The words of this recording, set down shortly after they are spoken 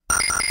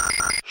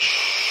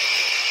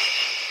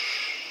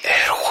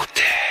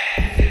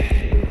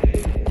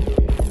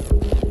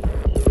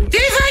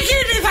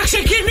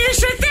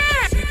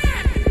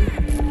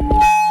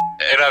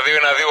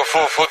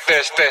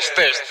τεστ.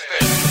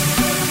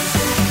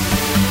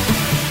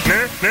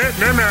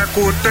 Ναι, με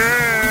ακούτε.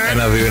 1-2.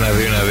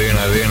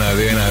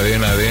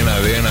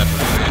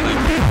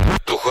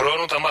 Του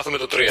χρόνου θα μάθουμε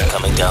το 3.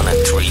 Coming down at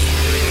 3,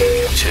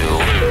 2,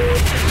 1.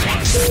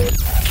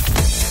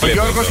 Ο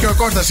Γιώργος και ο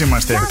Κώστας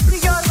είμαστε. Γεια σου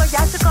Γιώργο,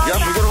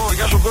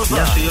 γεια σου Κώστα.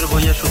 Γεια σου Γιώργο,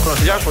 γεια σου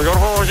Κώστα. Γεια σου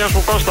Γιώργο, γεια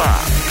σου Κώστα.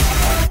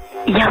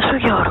 Γεια σου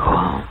Γιώργο,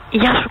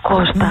 γεια σου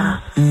Κώστα.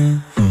 Γεια σου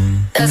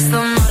Γιώργο,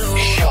 γεια σου Κώστα.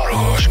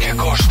 Γιώργος και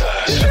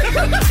Κώστας.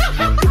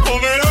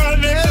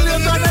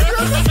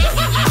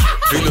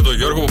 Φίλο τον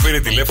Γιώργο που πήρε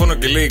τηλέφωνο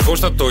και λέει: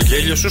 Κώστα, το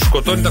γέλιο σου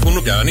σκοτώνει τα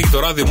κουνούπια. Ανοίγει το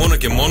ράδιο μόνο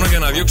και μόνο για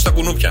να διώξει τα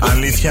κουνούπια.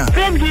 Αλήθεια.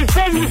 Φεύγει,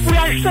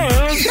 τουλάχιστον.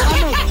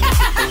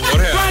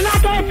 Ωραία. Καλά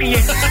το έπιε.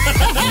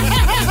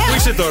 Πού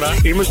είσαι τώρα?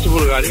 Είμαι στη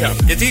Βουλγαρία.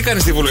 Γιατί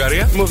κάνεις στη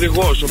Βουλγαρία? Είμαι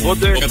οδηγός,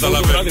 οπότε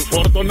Καταλαβαίνω. το βράδυ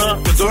φόρτωνα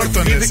και τώρα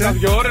πήγα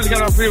 2 ώρες για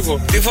να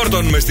φύγω. Τι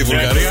φορτώνουμε στη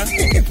Βουλγαρία?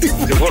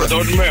 Τι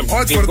φορτώνουμε?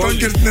 Ό,τι φορτώνει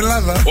και στην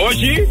Ελλάδα.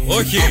 Όχι.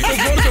 Όχι. Δεν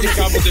φόρτωνε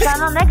κάποτε.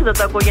 Σαν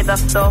ανέκδοτο ακούγεται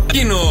αυτό.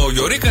 Είναι ο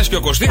Γιωρίκας και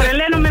ο Κωστίνας.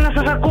 Τρελαίνομαι να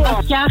σας ακούω.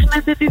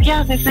 Φτιάχνετε τη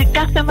διάθεση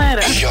κάθε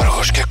μέρα.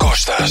 Γιώργος και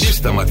Κώστας.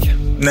 Κλείστε τα μάτια.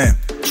 Ναι.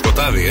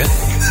 Σκοτάδι,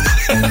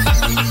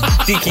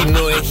 Τι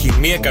κοινό έχει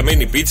μία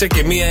καμένη πίτσα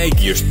και μία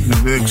έγκυος?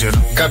 Δεν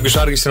ξέρω. Κάποιος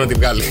άργησε να τη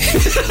βγάλει.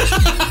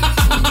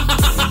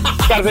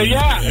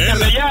 Καρδελιά,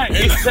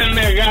 είστε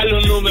μεγάλο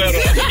νούμερο.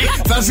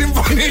 Θα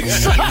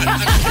συμφωνήσω.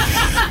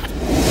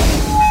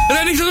 Δεν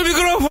ανοίξτε το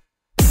μικρόφωνο.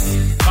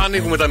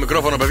 Ανοίγουμε τα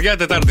μικρόφωνα, παιδιά.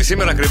 Τετάρτη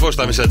σήμερα, ακριβώς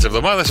τα μισά της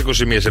εβδομάδας,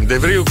 21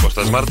 Σεπτεμβρίου.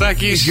 Κώστας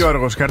Μαρτάκης.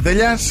 Γιώργος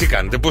Καρτελιάς. Τι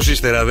κάνετε, πώς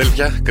είστε, ρε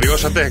αδέλφια?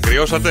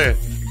 Κρυώσατε.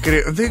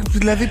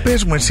 Δηλαδή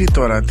πες μου εσύ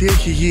τώρα, τι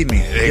έχει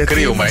γίνει?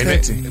 Κρύωμα είναι.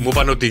 Έτσι? Μου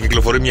είπαν ότι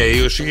κυκλοφορεί μια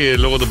ίωση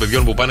λόγω των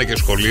παιδιών που πάνε και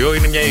σχολείο.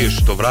 Είναι μια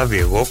ίωση. Το βράδυ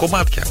εγώ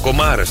κομμάτια,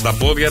 κομμάρες, τα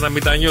πόδια να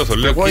μην τα νιώθω.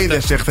 Εγώ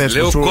είδες εχθές.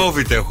 Λέω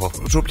COVID έχω.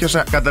 Σου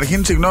πιάσα.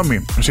 Καταρχήν,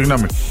 συγγνώμη.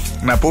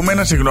 Να πούμε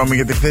ένα συγγνώμη,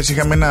 γιατί χθες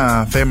είχαμε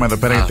ένα θέμα εδώ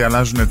πέρα, γιατί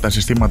αλλάζουν τα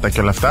συστήματα και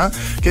όλα αυτά.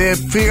 Και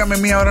φύγαμε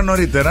μία ώρα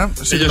νωρίτερα.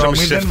 Συγγνώμη.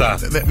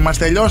 Μας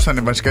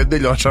τελειώσανε βασικά, δεν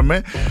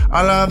τελειώσαμε.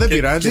 Αλλά δεν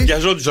πειράζει.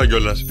 Διαζόντουσα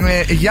κιόλας.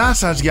 Γεια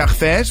σας για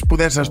χθες, που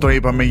δεν σας το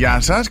είπαμε. Γεια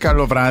σας.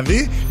 Καλό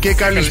βράδυ και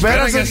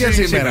καλησπέρα σας για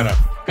σήμερα.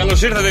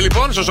 Καλώς ήρθατε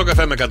λοιπόν στο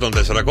Σοκαφέ με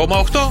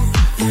 104,8.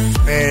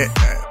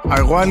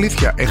 Εγώ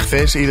αλήθεια,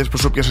 εχθές είδες που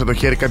σου πιάσα το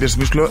χέρι κάποια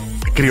στιγμή, σου λέω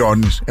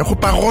κρυώνεις. Έχω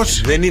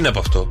παγώσει. Δεν είναι από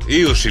αυτό.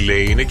 Ίωση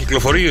λέει, είναι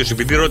κυκλοφορεί ίωση.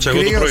 Επειδή ρώτησα εγώ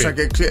το πρωί. Κρύωσα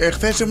και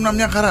εχθές ήμουν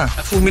μια χαρά.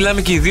 Αφού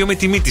μιλάμε και οι δύο με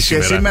τη μύτη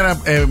σήμερα. Και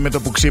σήμερα με το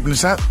που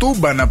ξύπνησα,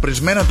 τούμπανα,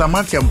 πρισμένα τα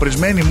μάτια μου,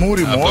 πρισμένη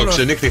μούρη μου. Από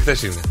ξενύχτη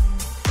χθες είναι.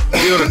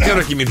 Τι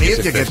ώρα κοιμηθήκες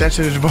Ήπια και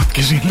 4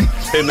 βότκες είναι.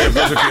 Ναι,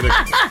 πόσο πήρε.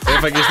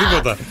 Έφαγες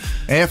τίποτα?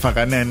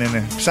 Έφαγα, ναι.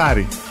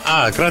 Ψάρι.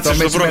 Κράτησες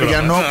το το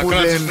πρόγραμμα.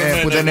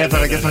 μεσημεριανό που δεν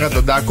έφαγα και έφαγα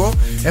τον τάκο.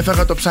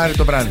 Έφαγα το ψάρι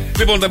το βράδυ.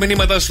 Λοιπόν, τα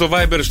μηνύματά στο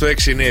Viber στο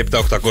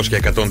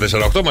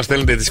 697-800-1048 μας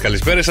στέλνετε τις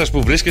καλησπέρες σας,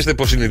 που βρίσκεστε,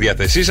 πώς είναι η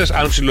διάθεσή σας.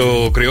 Αν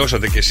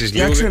ψιλοκρυώσατε κι εσείς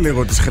λίγο. Φτιάξε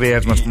λίγο τις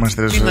χρειές μας που μας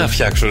θες. Τι να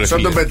φτιάξω, ρε σαν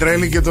φίλε? τον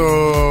Πετρέλη και το.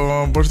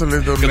 Πώς το λέει?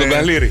 Και τον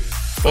Καλύρη.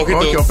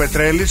 Όχι, ο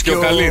Πετρέλης και ο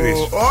Καλίδης.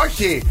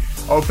 Όχι!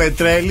 Ο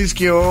Πετρέλης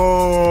και ο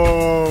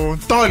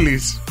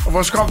Τόλης. Ο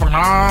Βοσκόπουλος.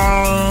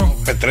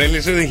 Ο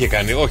Πετρέλης δεν είχε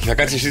κάνει. Όχι, θα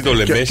κάνεις εσύ το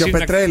λεμπέσι. Και ο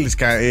Πετρέλης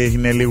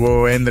είναι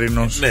λίγο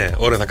έντρινος. Ναι,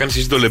 ωραία, θα κάνεις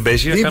εσύ το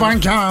λεμπέσι. Είπαν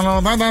κι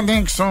άλλο, δεν τα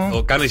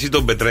αντέξω. Κάνει εσύ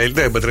τον Πετρέλη.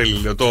 Δεν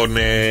Πετρέλη, τον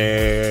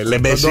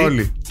λεμπέσι. Τον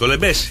Τόλι. Το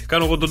λεμπέσι.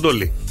 Κάνω εγώ τον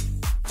Τόλι.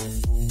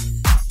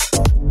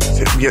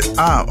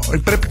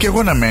 Πρέπει και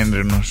εγώ να είμαι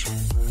έντρινος.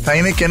 Θα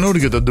είναι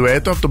καινούριο το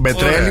ντουέτο από τον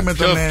Πετρέλη με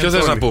τον. Ποιο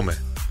θες να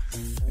πούμε?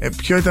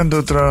 Ποιο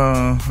ήταν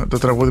το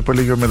τραγούδι που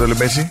έλεγε με το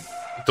λεμπέσι?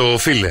 Το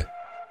Φίλε.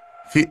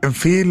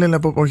 Φίλε, να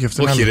πω. Όχι,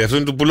 αυτό είναι. Όχι, ρε, αυτό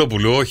είναι του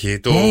Πουλόπουλου, όχι.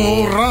 Το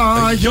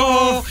Μουράγιο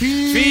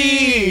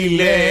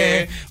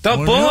φίλε, το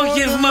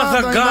απόγευμα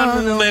θα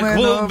κάνουμε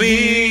εκπομπή.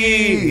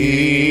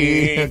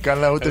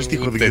 Καλά, ούτε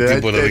στίχο δεν ξέρω.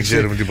 Τίποτα, δεν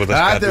ξέρουμε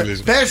τίποτα.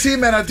 Πες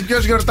σήμερα, τι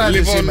ποιος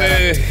γιορτάζει σήμερα?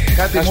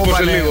 Κάτι μου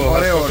είπανε,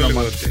 ωραίο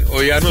όνομα.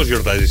 Ο Ιαννός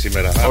γιορτάζει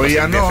σήμερα. Ο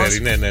Ιαννός?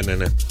 Ναι.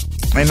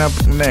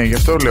 Ναι, γι'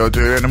 αυτό λέω ότι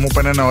μου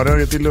είπαν ένα ωραίο,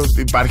 γιατί λέω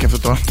ότι υπάρχει αυτό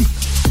το.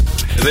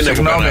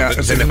 Συγγνώμη,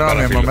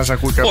 αν μας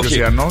ακούει κάποιος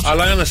Ιαννός.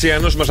 Αλλά ένας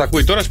Ιαννός μας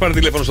ακούει τώρα, πάρε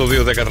τηλέφωνο στο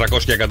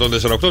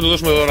 210-300-1048, του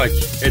δώσουμε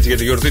δωράκι. Έτσι, για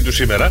τη γιορτή του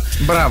σήμερα.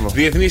 Μπράβο.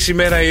 Διεθνής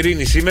ημέρα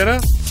ειρήνη σήμερα.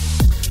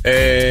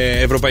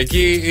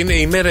 Είναι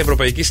η μέρα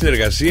Ευρωπαϊκής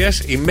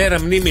Συνεργασίας, η μέρα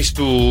μνήμης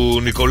του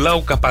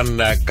Νικολάου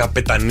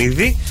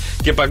Καπετανίδη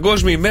και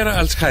Παγκόσμια ημέρα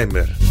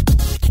Αλτσχάιμερ.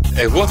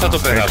 Εγώ θα το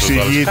περάσω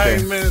το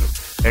Αλτσχάιμερ.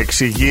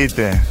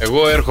 Εξηγείται.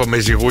 Εγώ έρχομαι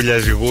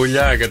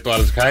ζυγούλια και το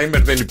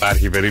Αλτσχάιμερ δεν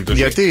υπάρχει περίπτωση.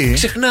 Γιατί?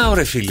 Ξεχνάω,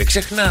 ρε φίλε,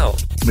 ξεχνάω.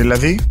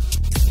 Δηλαδή?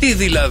 Τι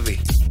δηλαδή?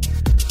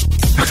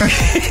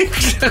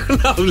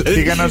 Ξεχνάω,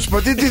 δηλαδή. Τι να σου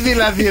πω, τι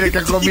δηλαδή, ρε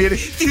κακομοίρη.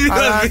 Τι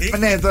δηλαδή?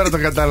 Ναι, τώρα το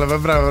κατάλαβα.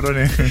 Μπράβο,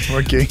 ναι.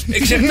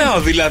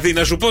 Ξεχνάω δηλαδή,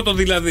 να σου πω το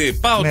δηλαδή.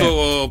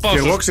 Και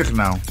εγώ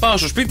ξεχνάω. Πάω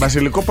στο σπίτι.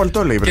 Βασιλικό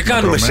παλτό λέει. Και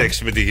κάνουμε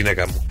σεξ με τη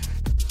γυναίκα μου.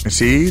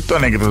 Εσύ το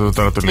ανέκδοτο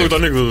τώρα το λέει. Το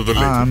ανέκδοτο το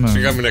λέει.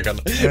 Σιγά μην έκανα.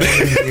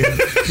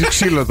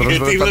 Ξύλο τώρα.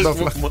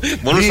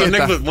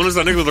 Μόνο στο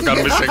ανέκδοτο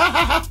κάνουμε σεξ.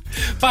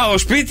 Πάω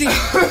σπίτι,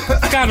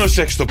 κάνω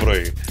σεξ το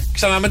πρωί.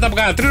 Μετά από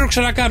κάνα τρίωρο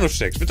ξανακάνω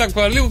σεξ. Μετά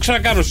από λίγο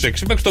ξανακάνω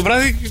σεξ. Μέχρι το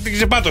βράδυ την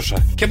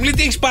ξεπάτωσα. Και μου λέει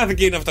τι έχει πάθει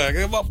και είναι αυτά.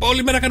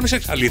 Όλη μέρα κάνουμε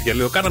σεξ. Αλήθεια,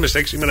 λέω, κάναμε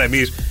σεξ σήμερα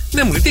εμείς.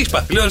 Ναι, μου λέει τι έχει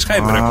πάθει. Λέω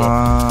Αλσχάιμερ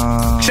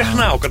εγώ.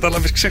 Ξεχνάω,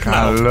 κατάλαβες,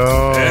 ξεχνάω.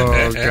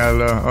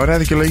 Καλό. Ωραία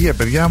δικαιολογία,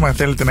 παιδιά. Άμα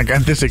θέλετε να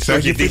κάνετε σεξ. Σου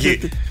έχει τύχει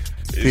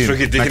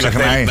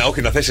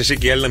να θες εσύ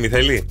και η Έλληνα μη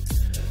θέλει.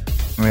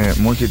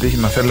 Μου έχει τύχει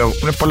να θέλω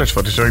πολλές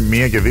φορές, όχι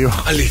μία και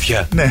δύο.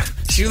 Αλήθεια. Ναι.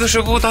 Συνήθως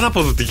εγώ τα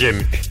ανάποδο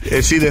τυχαίνει.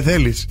 Εσύ δεν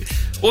θέλεις?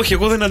 Όχι,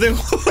 εγώ δεν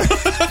αντέχω.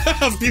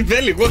 Αυτή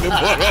θέλει, εγώ δεν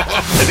μπορώ.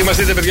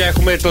 Ετοιμαστείτε, παιδιά,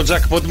 έχουμε το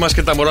jackpot μας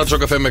και τα μωρά του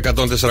καφέ με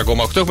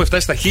 104,8. Έχουμε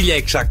φτάσει στα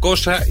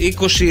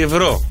 1.620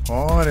 ευρώ.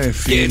 Ωραία,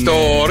 φίλε. Και το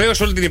ωραίο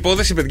σε όλη την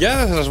υπόθεση,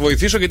 παιδιά, θα σας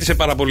βοηθήσω γιατί σε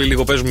πάρα πολύ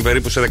λίγο παίζουμε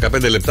περίπου σε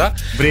 15 λεπτά.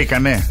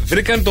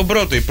 Βρήκαν τον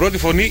πρώτο. Η πρώτη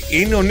φωνή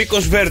είναι ο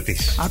Νίκος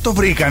Βέρτης. Α, το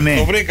βρήκανε.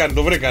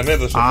 Το βρήκαν,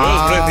 έδωσε.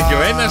 Βρέθηκε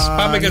ο ένας,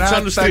 πάμε για τους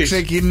άλλους τρεις.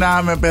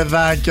 Ξεκινάμε,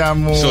 παιδάκια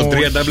μου. Στο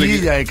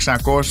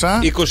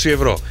 1.620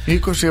 ευρώ.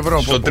 20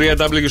 ευρώ. Στο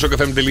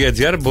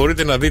www.sokafm.gr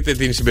μπορείτε να δείτε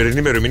την σημερινή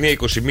ημερομηνία 21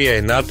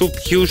 Ενάτου.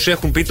 Ποιους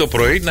έχουν πει το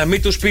πρωί, να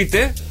μην τους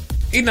πείτε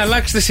ή να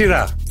αλλάξετε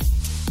σειρά.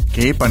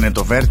 Και είπανε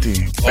το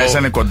Βέρτη,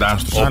 πέσανε κοντά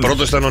στους. Ο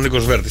πρώτος ήταν ο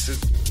Νίκος Βέρτης.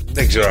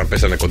 Δεν ξέρω αν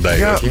πέσανε κοντά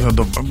ή όχι. Θα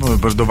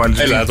το βάλεις.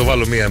 Έλα, να το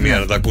βάλω μία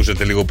να τα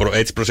ακούσετε λίγο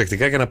έτσι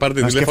προσεκτικά και να πάρετε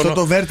τηλέφωνο. Και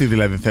αυτό το Βέρτη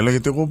δηλαδή θέλω,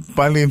 γιατί εγώ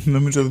πάλι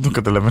νομίζω δεν το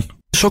καταλαβαίνω.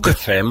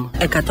 Sokafm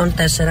 104,8.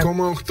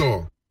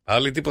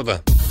 Άλλη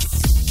τίποτα.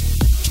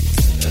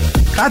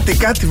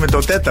 Κάτι με το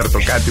τέταρτο,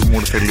 κάτι μου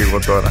ήρθε λίγο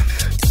τώρα.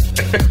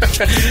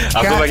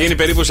 Αυτό θα γίνει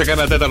περίπου σε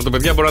κάνα τέταρτο,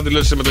 παιδιά. Μπορεί να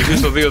δηλώσει συμμετοχή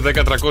στο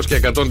 210-300 και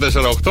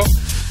 104,8.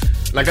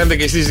 Να κάνετε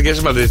και εσείς δικές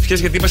σας μαντευτικές,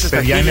 γιατί είμαστε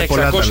στα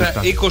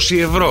 1.620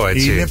 ευρώ,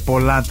 έτσι. Είναι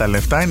πολλά τα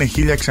λεφτά, είναι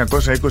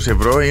 1.620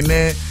 ευρώ.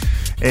 Είναι.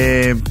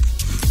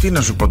 Τι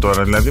να σου πω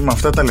τώρα, δηλαδή με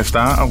αυτά τα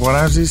λεφτά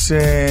αγοράζεις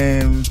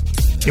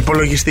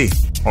υπολογιστή.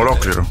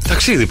 Ολόκληρο.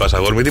 Ταξίδι πας,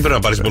 αγόρι μου, τι πρέπει να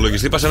πάρεις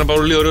υπολογιστή, πας ένα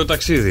πολύ ωραίο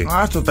ταξίδι.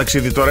 Το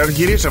ταξίδι τώρα,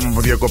 γυρίσαμε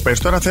από διακοπές.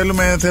 Τώρα θέλουν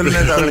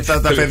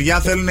τα παιδιά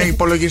θέλουν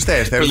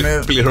υπολογιστές.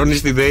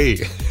 Πληρώνεις τη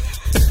ΔΕΗ.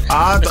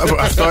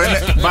 Αυτό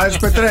είναι. Βάζεις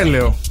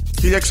πετρέλαιο.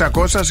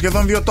 1.600,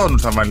 σχεδόν 2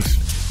 τόνους θα βάλεις.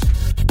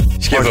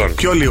 Σχεδόν. Όχι,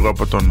 πιο λίγο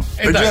από τόνο.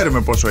 Δεν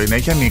ξέρουμε πόσο είναι,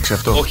 έχει ανοίξει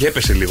αυτό. Όχι,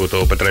 έπεσε λίγο το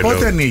πετρέλαιο.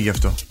 Πότε ανοίγει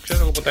αυτό? Ξέρω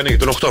εγώ πότε ανοίγει,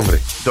 τον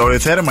Οκτώβρη. Το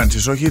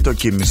θέρμανσης, όχι το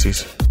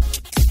κίνησης.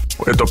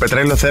 Το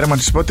πετρέλαιο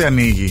θέρμανσης πότε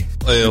ανοίγει?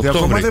 Γιατί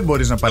ακόμα δεν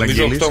μπορείς να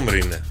παραγγείλεις. Νομίζω Οκτώβρη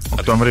είναι.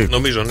 Οκτώβρη.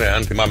 Νομίζω, ναι,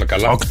 αν θυμάμαι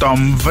καλά.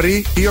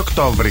 Οκτώβρη ή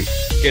Οκτώβρη.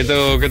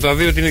 Και τα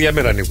δύο την ίδια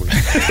μέρα ανοίγουν.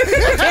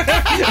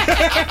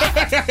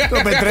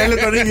 Το πετρέλαιο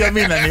τον ίδιο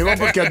μήνα ανοίγει,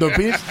 όπως και αν το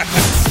πεις.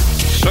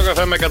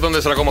 Σοκαφέ με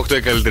 104,8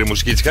 η καλύτερη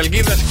μουσική της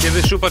Χαλκίδας. Και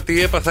δεν σου είπα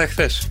τι έπαθα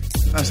εχθές.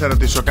 Να σε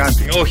ρωτήσω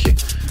κάτι. Όχι.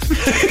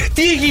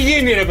 Τι έχει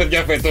γίνει, ρε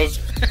παιδιά, φέτος?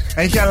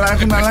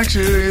 Έχουν αλλάξει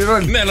οι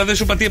ρόλοι. Ναι, αλλά δεν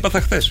σου είπα τι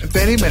έπαθα χθες.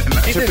 Περίμενε.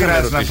 Σε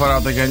πειράζει να φοράω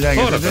τα γυαλιά,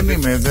 γιατί δεν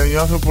είμαι.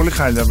 Νιώθω πολύ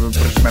χάλια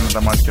πρισμένα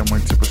τα μάτια μου,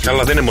 έτσι.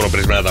 Καλά, δεν είναι μόνο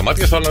πρισμένα τα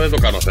μάτια σου, αλλά δεν το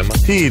κάνω θέμα.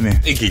 Τι είναι?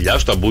 Η κοιλιά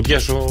σου, τα μπούτια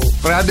σου.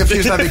 Πρέπει να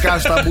αντευτείς τα δικά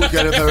σου τα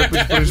μπούτια, δεν θα με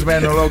πεις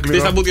πρισμένο ολόκληρο. Τι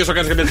στα μπούτια σου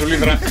κάνεις και μια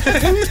τσουλίδρα.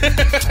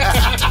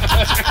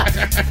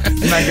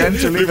 Να κάνεις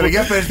τσουλίδρα.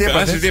 Για πες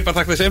τι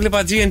έπαθα χθες.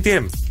 Έβλεπα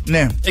GNTM.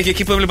 Ναι. Και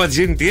εκεί που έβλεπα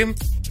GNTM,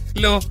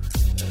 λέω,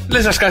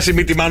 λες να σκάσει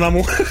μύτη μάνα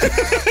μου.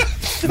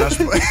 Να σου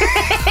πω.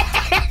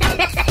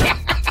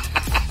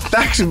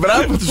 Εντάξει,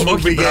 μπράβο τους που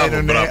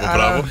πηγαίνουν.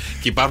 Μπράβο.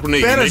 Και υπάρχουν οι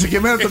γυναίκες. Πέρασε και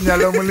εμένα το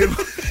μυαλό μου λίγο.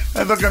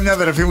 Εδώ καμιά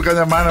αδερφή μου,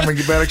 καμιά μάνα μου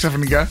εκεί πέρα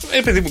ξαφνικά.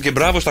 Παιδί μου, και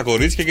μπράβο στα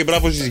κορίτσια και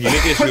μπράβο στις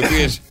γυναίκες οι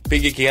οποίες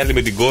πήγε και η άλλη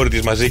με την κόρη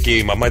της μαζί και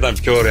η μαμά ήταν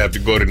πιο ωραία από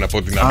την κόρη, να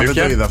πω την αλήθεια.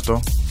 Δεν το είδα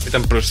αυτό.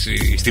 Ήταν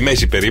στη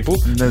μέση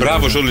περίπου.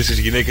 Μπράβο σε όλες τις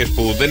γυναίκες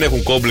που δεν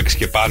έχουν κόμπλεξ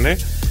και πάνε.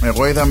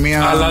 Εγώ είδα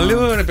μία. Αλλά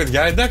λέω, ρε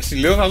παιδιά, εντάξει,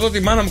 λέω, θα δω τη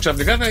μάνα μου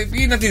ξαφνικά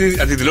ή να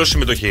τη δηλώσει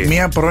συμμετοχή.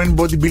 Μία πρώην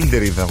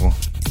bodybuilder είδα εγώ.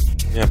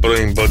 Μια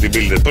πρώην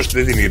bodybuilder. Πώς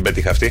δεν την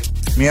πέτυχα αυτή?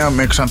 Μια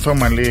με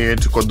ξανθόμαλη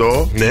έτσι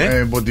κοντό,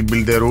 ναι.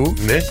 Bodybuilderου,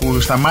 ναι.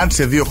 Που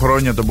σταμάτησε 2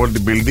 χρόνια το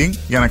bodybuilding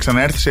για να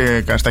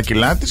ξαναέρθει στα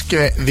κιλά της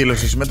και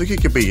δήλωσε συμμετοχή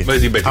και πήγε.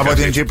 Από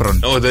την Κύπρο.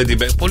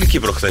 Πολύ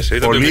Κύπρο χθες.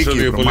 Πολύ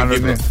Κύπρο.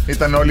 Ναι.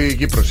 Ήταν όλη η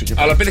Κύπρος.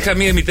 Αλλά πέτυχα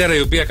μια μητέρα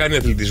η οποία κάνει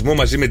αθλητισμό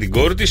μαζί με την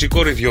κόρη της. Η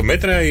κόρη 2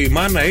 μέτρα, η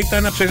μάνα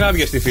ήταν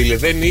αψεγάδια, φίλε.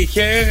 Δεν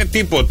είχε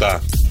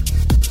τίποτα.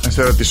 Να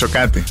σε ρωτήσω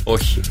κάτι.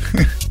 Όχι.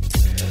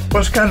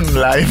 Πώς κάνουν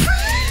live?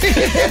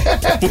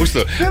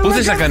 Πού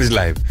θες να κάνεις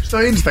live? Στο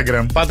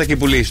Instagram. Πάτα εκεί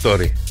που λέει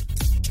story.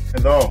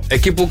 Εδώ.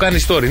 Εκεί που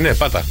κάνει story, ναι,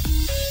 πάτα.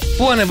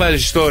 Πού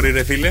ανεβάζεις story,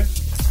 ρε φίλε?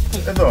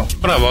 Εδώ.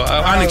 Μπράβο,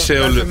 άνοιξε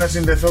όλο. Θέλω να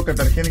συνδεθώ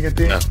καταρχήν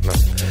γιατί.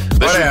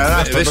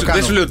 Ωραία,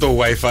 δεν σου λέω το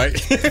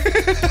wifi.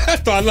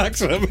 Το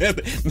αλλάξαμε.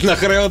 Να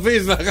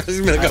χρεωθείς να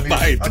χάσεις με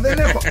megabyte. Δεν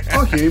έχω.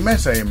 Όχι,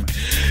 μέσα είμαι.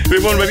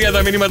 Λοιπόν, παιδιά,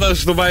 τα μηνύματα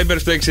στο Viber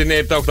στο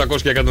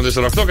 697-800 και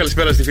 148.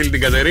 Καλησπέρα στη φίλη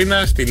την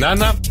Κατερίνα, στην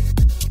Άννα,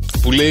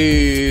 που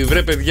λέει,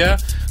 βρε παιδιά,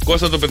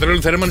 Κώστα, το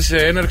πετρέλαιο θέρμανση σε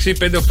έναρξη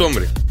 5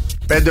 Οκτώβρη.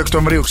 5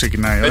 Οκτωβρίου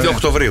ξεκινάει. 5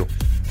 Οκτωβρίου.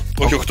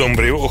 Όχι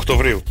Οκτωβρίου,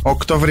 Οκτωβρίου.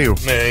 Οκτωβρίου.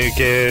 Ναι,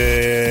 και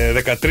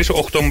 13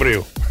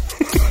 Οκτωβρίου.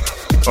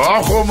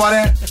 Όχι,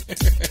 μωρέ.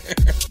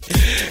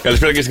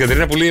 Καλησπέρα και στην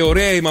Κατερίνα που λέει,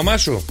 ωραία η μαμά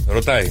σου,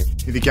 ρωτάει.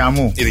 Η δικιά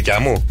μου. Η δικιά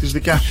μου.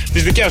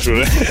 Της δικιά σου,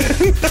 ρε.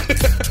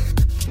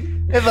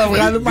 Θα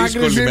βγάλουμε άκρη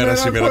δύσκολη μέρα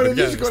σήμερα, πολύ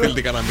παιδιά. δύσκολο.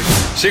 Στείλτε κανένα μήνυμα.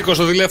 Σήκω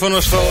στο τηλέφωνο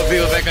στο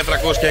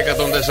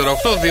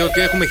 210-300-1048,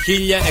 διότι έχουμε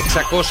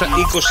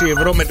 1.620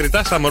 ευρώ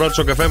μετρητά στα μωρό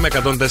του καφέ με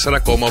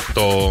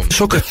 104,8.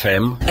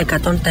 Σοκαφέμ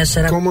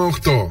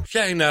 104,8.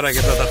 Ποια είναι άραγε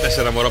αυτά τα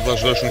 4 μωρά που θα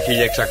σου δώσουν 1.620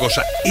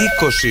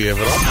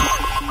 ευρώ?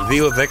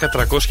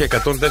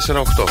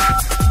 210-300-1048.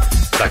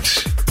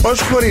 Εντάξει.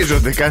 Πώς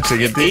χωρίζονται, κάτσε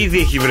γιατί. Ήδη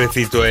έχει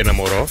βρεθεί το ένα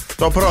μωρό.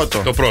 Το πρώτο.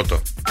 Το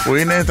πρώτο. Που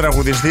είναι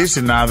τραγουδιστής,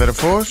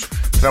 συνάδελφος,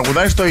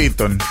 τραγουδάει στο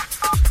Ήτον.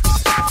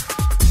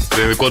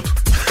 Το δικό του.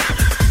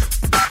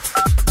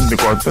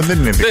 Δικό του, δεν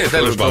είναι δικό του.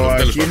 Τέλος πάντων. Το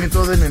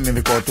ακίνητο δεν είναι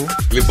δικό του.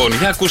 Λοιπόν,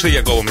 για ακούστε για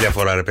ακόμα μια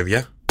φορά, ρε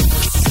παιδιά.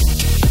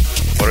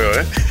 Ωραίο,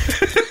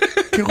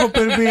 Και εγώ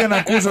πήγα να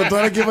ακούσω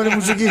τώρα και έβαλε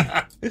μουσική.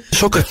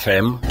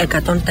 Σοκαφέμ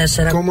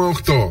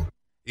 104,8.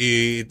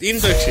 Είναι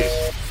το εξής.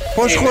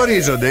 Πώς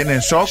χωρίζονται, είναι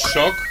σοκ.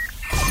 Σοκ,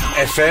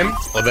 FM,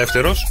 ο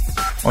δεύτερος.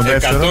 Ο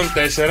δεύτερος.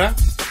 104,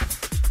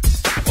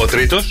 ο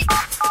τρίτος.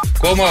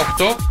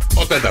 0,8,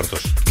 ο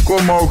τέταρτος.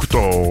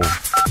 0,8.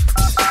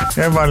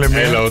 Έβαλε μία.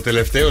 Έλα, ο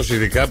τελευταίος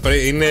ειδικά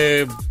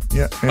είναι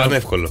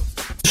πανεύκολο.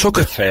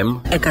 Σοκαφέμ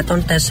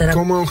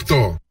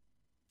 104,8.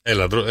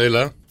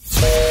 Έλα.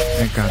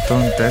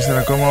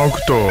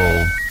 104,8.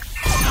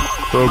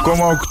 Το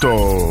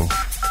 0,8.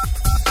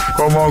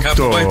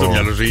 Κάπου πάει το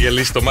μυαλό σου, για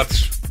λύσει το μάτι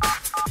σου.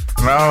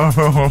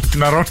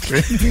 Την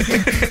αρρώστια.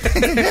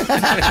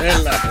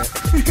 Έλα.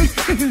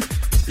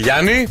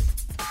 Γιάννη.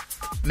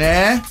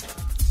 Ναι.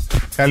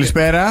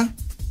 Καλησπέρα.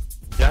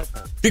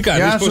 Τι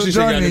κάνεις, Γεια πώς σου είσαι,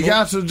 Γιάννη Τζόνι, μου?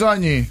 γεια σου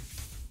Τζόνι.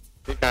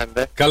 Τι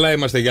κάνετε? Καλά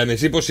είμαστε, Γιάννη,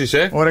 εσύ πώς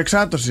είσαι?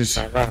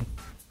 Ορεξάτωσης.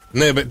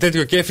 Ναι,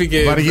 τέτοιο κέφι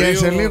και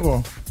Βαριέσαι μπρίο.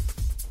 λίγο.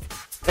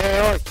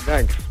 Όχι,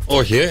 εντάξει.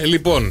 Όχι,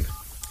 λοιπόν.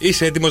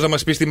 Είσαι έτοιμος να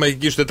μας πεις τη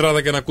μαγική σου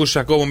τετράδα και να ακούσεις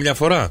ακόμα μια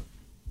φορά?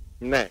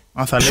 Ναι.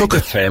 Θα λέει,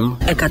 Σοκαφέμ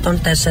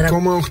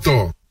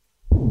 104,8.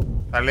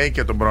 θα λέει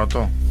και τον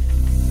πρώτο.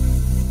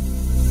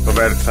 Το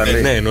Βέρτι θα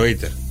λέει. Ναι,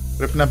 εννοείται.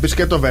 Πρέπει να πεις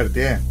και το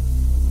Βέρτι,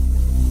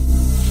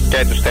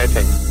 Και τους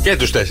 4. Και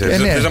τους 4.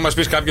 Ναι. Θες να μας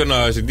πεις κάποιον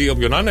CD,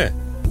 όποιον να είναι?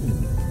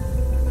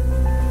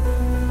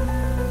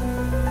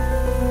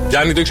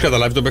 Γιάννη, το έχεις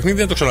καταλάβει το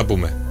παιχνίδι, να το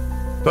ξαναπούμε.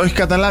 Το έχει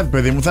καταλάβει,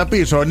 παιδί μου. Θα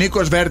πεις ο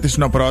Νίκος Βέρτης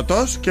είναι ο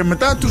πρώτος και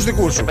μετά τους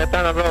δικούς σου.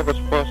 Μετά να δω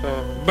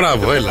πόσο.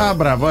 Μπράβο, έλα. Α,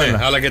 μπράβο, έλα.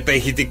 Ναι, αλλά και τα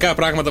ηχητικά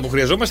πράγματα που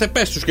χρειαζόμαστε,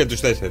 πες τους και τους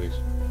 4.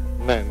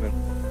 Ναι.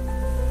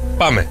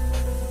 Πάμε.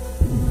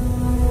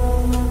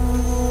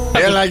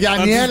 Έλα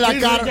Γιάννη, έλα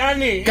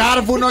Γιάννη.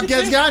 Κάρβουνο και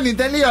Γιάννη,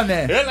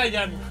 τελείωνε. Έλα,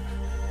 Γιάννη.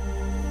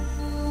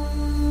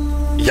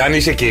 Γιάννη,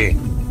 είσαι εκεί.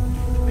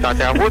 Τα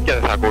τραγούδια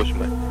δεν θα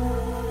ακούσουμε.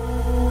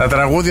 Τα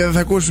τραγούδια δεν θα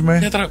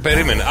ακούσουμε.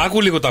 Περίμενε.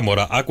 Άκου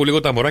λίγο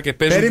τα μωρά και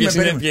παίζουν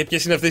Περίμενε.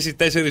 ποιες είναι αυτές οι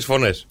 4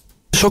 φωνές.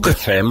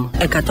 Σοκαφέμ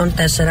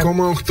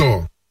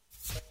 104,8.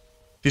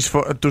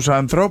 Τους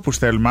ανθρώπους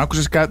θέλουμε.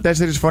 Άκουσες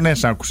 4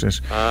 φωνές,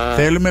 άκουσες.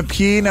 Θέλουμε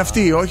ποιοι είναι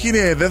αυτοί. Όχι,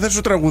 ρε, δεν θα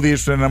σου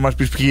τραγουδήσουν να μας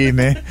πεις ποιοι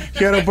είναι.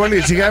 Χαίρομαι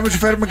πολύ. Σιγά μην σου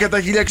φέρουμε και τα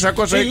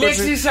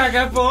 1620. σ'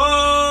 αγαπώ.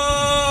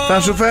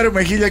 Θα σου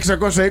φέρουμε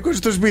 1620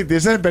 στο σπίτι.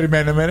 Εσένα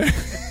περιμένουμε, ρε.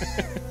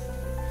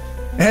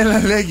 Έλα,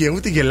 λέγε,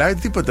 ούτε γελάει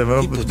τίποτα.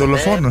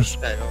 Δολοφόνος.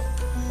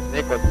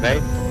 Νίκος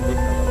Βέιτ.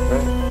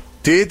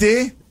 Τι.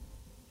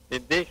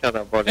 Την τύχη θα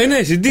τα πω.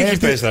 Ναι, συντύχη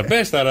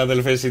πες τα, ρε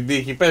αδελφέ,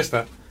 συντύχη πες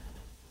τα.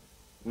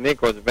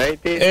 Νίκος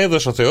Βέιτ.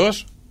 Έδωσε ο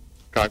Θεός.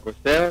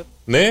 Κακοστέος.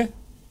 Ναι.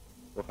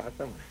 Το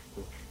χάσαμε.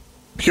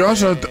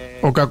 Ποιος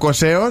ο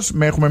Κακοσέος,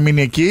 με έχουμε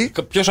μείνει εκεί.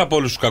 Ποιος από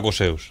όλους τους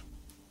κακοσέους?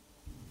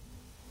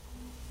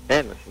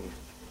 Ένας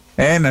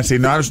είναι. Ένας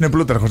είναι, ο άλλος είναι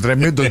πλούταρχος. Ρε,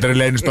 μην τον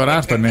τρελαίνεις τώρα,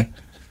 άστονε.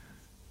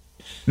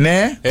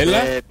 Ναι, Έλα.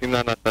 Την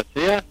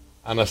Αναστασία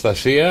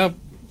Αναστασία.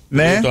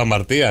 ναι. Το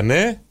Αμαρτία,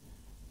 ναι.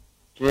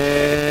 και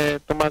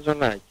το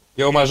Μαζονάκι.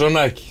 Και ο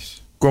Μαζονάκης.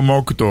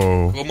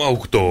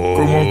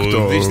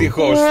 0,8.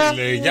 Δυστυχώς,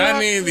 φίλε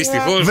Γιάννη,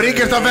 δυστυχώς.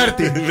 Βρήκες το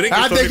Βέρτι.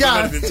 Άντε,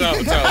 γεια. Τσάου.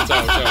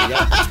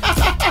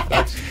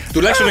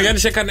 Τουλάχιστον ο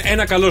Γιάννης έκανε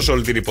ένα καλό σε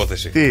όλη την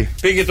υπόθεση. Τι?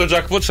 Πήγε το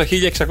jackpot στα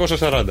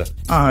 1640.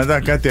 Α, εδώ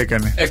κάτι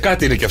έκανε.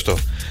 Κάτι είναι και αυτό.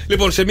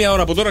 Λοιπόν, σε μία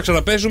ώρα από τώρα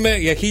ξαναπέζουμε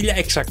για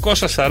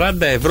 1640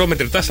 ευρώ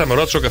μετρητά στα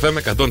μερό του Σοκαφέ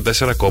με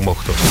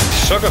 104,8.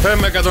 Σοκαφέ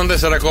με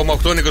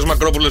 104,8. Νίκος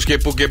Μακρόπουλος και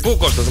που.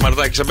 Κώστας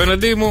Μαρτάκης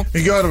απέναντί μου.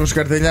 Γιώργος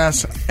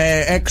Καρτελιάς,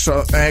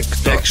 έξω.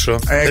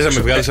 Θες να με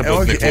βγάλεις από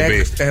την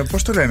εκπομπή?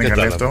 Πώς το λένε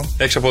καλά αυτό?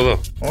 Έξω από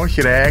εδώ.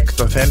 Όχι, ρε,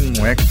 έκτο, θέλει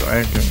μου, έκτο.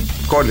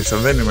 Κόλλησα,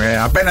 δεν είμαι.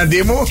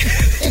 Απέναντί μου.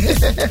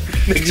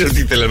 Δεν ξέρω τι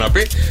ήθελε να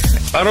πει.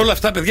 Παρ' όλα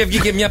αυτά, παιδιά,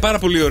 βγήκε μια πάρα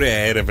πολύ ωραία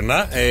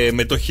έρευνα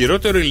με το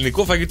χειρότερο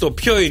ελληνικό φαγητό.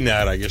 Ποιο είναι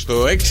άραγε?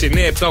 Στο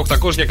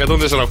 697-800 και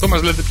 148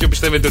 μας λέτε ποιο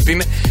πιστεύετε ότι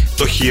είναι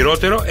το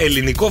χειρότερο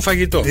ελληνικό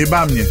φαγητό. Οι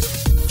μπάμιες.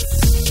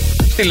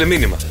 Στείλε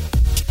μήνυμα.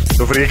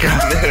 Το βρήκα.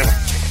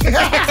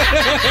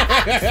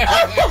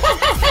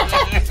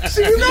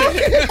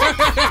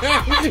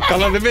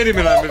 Καλά, δεν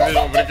περίμενα να το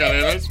βρει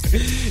κανένας.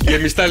 Η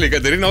εμιστάλη η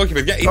Κατερίνα, όχι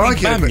παιδιά, είναι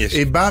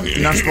οι μπάμιες.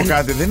 Να σου πω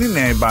κάτι, δεν είναι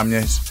οι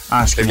μπάμιες.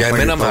 άσχημο. Για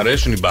εμένα μου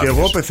αρέσουν οι μπάμιες. Και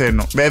εγώ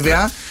πεθαίνω.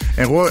 Βέβαια,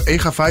 εγώ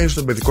είχα φάει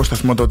στον παιδικό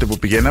σταθμό τότε που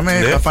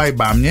πηγαίναμε. Είχα φάει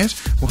μπάμιες,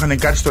 μου είχαν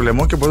κάτσει στο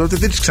λαιμό και από τότε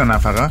δεν τις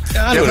ξανάφαγα.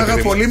 Και έφαγα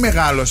πολύ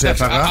μεγάλο.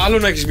 Άλλο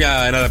να έχεις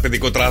ένα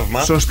παιδικό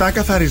τραύμα. Σωστά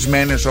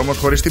καθαρισμένες όμως,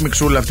 χωρίς τη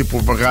μιξούλα αυτή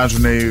που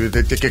βγάζουν.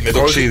 Με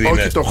το ξύδι,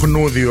 όχι το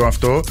χνούδιο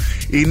αυτό.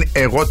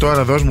 Εγώ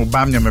τώρα δώσ' μου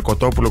μπάμια με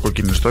κοτόπουλο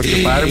κοκκινιστό και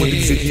πάρε μου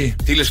την ψυχή.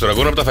 Τι λες τώρα,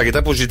 εγώ από τα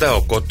φαγητά που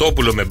ζητάω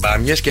κοτόπουλο με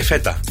μπάμιες και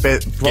φέτα.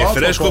 Και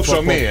φρέσκο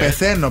ψωμί.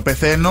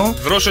 Πεθαίνω.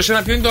 Δρόσο,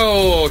 εσένα ποιο είναι το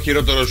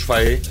χειρότερο σου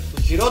φαΐ?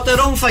 Το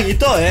χειρότερο μου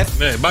φαγητό,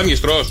 Ναι, μπάμιες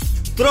τρως?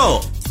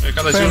 Τρώω.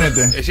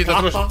 Φαίνεται.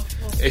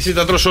 Εσύ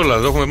τα τρως όλα,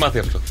 το έχουμε μάθει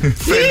αυτό.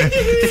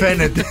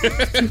 Φαίνεται.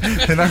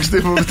 Δεν άκουσες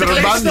τίποτα.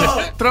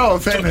 Τρώω,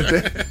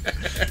 φαίνεται.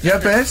 Για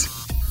πες.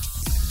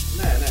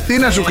 Τι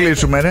να σου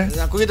κλείσουμε, ρε?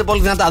 Ακούγεται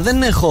πολύ δυνατά.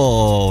 Δεν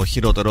έχω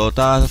χειρότερο.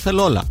 Τα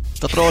θέλω όλα.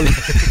 Τα τρώω όλα.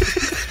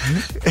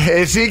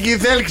 Εσύ και η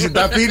Θέλξη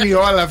τα πίνει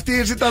όλα. Αυτή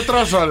εσύ τα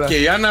τρως όλα. Και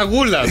η Άννα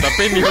Γούλα τα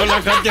πίνει όλα.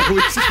 Κάποια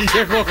ουίσκι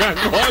και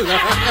κοκακόλα.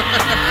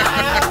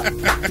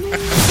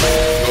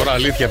 Τώρα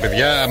αλήθεια,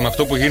 παιδιά, με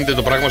αυτό που γίνεται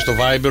το πράγμα στο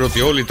Viber,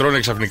 ότι όλοι τρώνε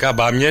ξαφνικά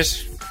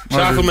μπάμιες.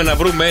 Ψάχνουμε να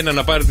βρούμε ένα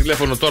να πάρει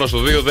τηλέφωνο τώρα στο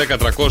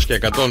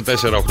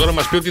 2-10-300-1048 να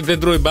μας πει ότι δεν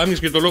τρώει μπάμιες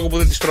και το λόγο που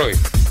δεν τις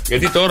τρώει.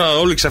 Γιατί τώρα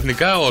όλοι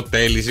ξαφνικά, ο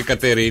Τέλης, η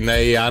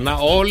Κατερίνα, η Άννα,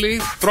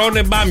 όλοι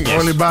τρώνε μπάμιες.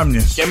 Όλοι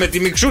μπάμιες. Και με τη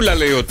μιξούλα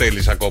λέει ο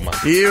Τέλης ακόμα.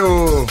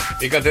 Ιου.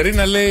 Η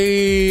Κατερίνα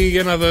λέει,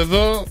 για να δω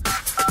εδώ,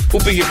 πού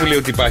πήγε που λέει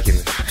ότι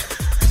υπάρχινες.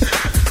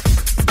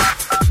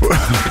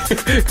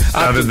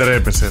 Α, δεν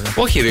τρέπεσαι.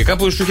 Όχι, ρε,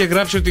 κάπου σου είχε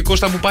γράψει ότι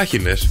Κώστα μου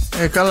πάχινες.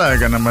 Καλά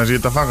έκανα μαζί,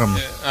 τα φάγαμε.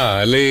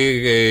 Λέει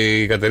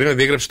η Κατερίνα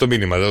διέγραψε το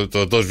μήνυμα.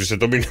 Το σβήσε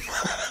το μήνυμα.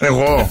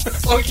 Εγώ.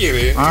 Όχι,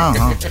 ρε.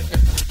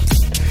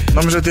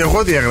 Νόμιζα ότι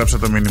εγώ διέγραψα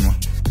το μήνυμα.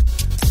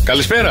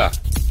 Καλησπέρα.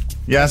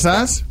 Γεια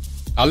σας.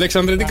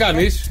 Αλέξανδρε, τι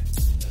κάνεις?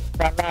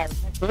 Καλά,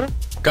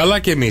 Καλά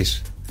κι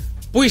εμείς.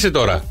 Πού είσαι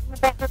τώρα?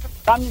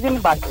 δεν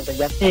υπάρχει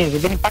γιατί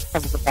δεν υπάρχει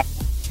αυτό.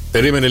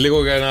 Περίμενε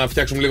λίγο για να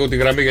φτιάξουμε λίγο τη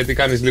γραμμή, γιατί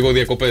κάνεις λίγο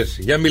διακοπές.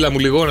 Για μίλα μου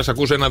λίγο, να σε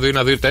ακούσω.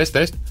 1-2, τεστ.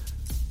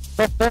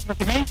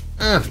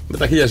 Με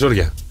τα χίλια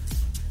ζόρια.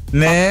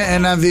 Ναι,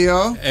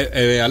 1-2.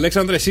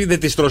 Αλέξανδρε, εσύ δεν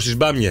τις τρώσεις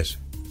μπάμιες?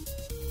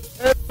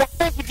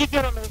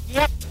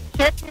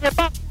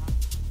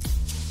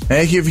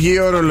 Έχει βγει η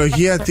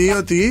ορολογία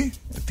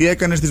τι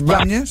έκανες τις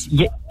μπάμιες?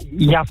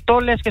 Γι' αυτό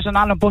λες και στον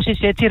άλλον πως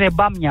είσαι έτσι ρε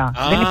μπάμια.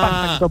 Δεν υπάρχει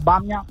φαγητό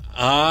μπάμια.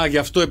 Γι'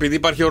 αυτό, επειδή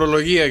υπάρχει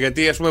ορολογία.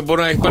 Γιατί ας πούμε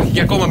μπορεί να υπάρχει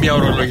και ακόμα μια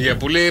ορολογία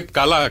που λέει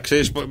καλά,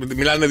 ξέρεις,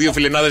 μιλάνε δύο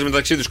φιλενάδες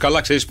μεταξύ τους.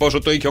 Καλά, ξέρεις πόσο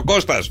το είχε ο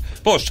Κώστας?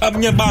 Πώς, σαν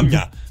μια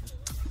μπάμια.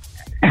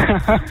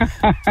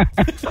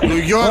 Του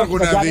Γιώργου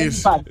να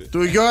δεις.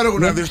 Του Γιώργου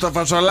να δεις το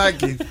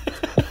φασολάκι.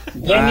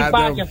 Δεν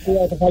υπάρχει αυτό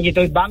το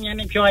φαγητό. Η μπάμια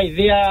είναι πιο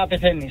αηδία,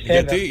 πεθαίνεις.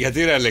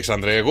 Γιατί ρε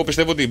Αλέξανδρε, εγώ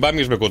πιστεύω ότι οι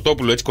μπάμιες με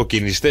κοτόπουλο έτσι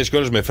κοκκινιστές και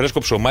όλες με φρέσκο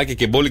ψωμάκι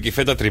και μπόλικη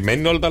φέτα τριμμένη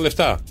είναι όλα τα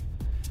λεφτά.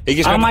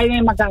 Άμα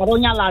είναι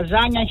μακαρόνια,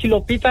 λαζάνια,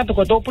 χιλοπίτα, το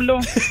κοτόπουλο.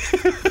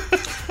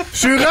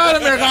 Σιγά ρε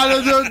μεγάλο,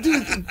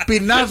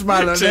 πεινάς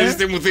μάλλον. Ξέρεις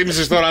τι μου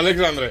θύμισες τώρα,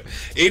 Αλέξανδρε?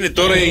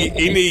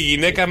 Είναι η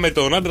γυναίκα με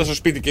τον άντρα στο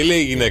σπίτι και λέει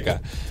η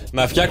γυναίκα,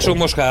 να φτιάξω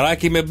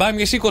μοσχαράκι με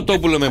μπάμιες ή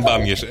κοτόπουλο με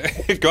μπάμιες?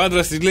 Και ο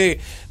άντρας της λέει,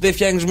 δεν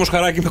φτιάχνεις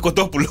μοσχαράκι με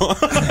κοτόπουλο.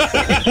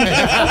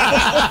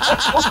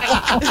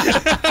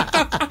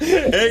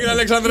 Έγινε,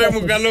 Αλέξανδρε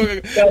μου,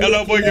 καλό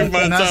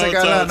απόγευμα. Να σε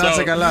καλά, να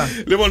σε καλά.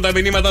 Λοιπόν, τα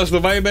μηνύματα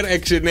στο Viber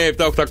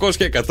 697-800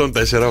 και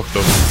 104-8.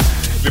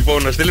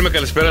 Λοιπόν, να στείλουμε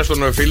καλησπέρα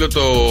στον φίλο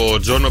το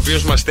Τζον, ο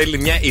οποίος μας στέλνει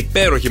μια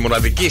υπέροχη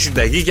μοναδική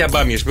συνταγή για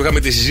μπάμιες που είχαμε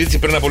τη συζήτηση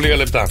πριν από λίγα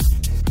λεπτά.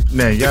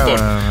 Ναι, για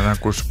να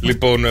ακούσουμε.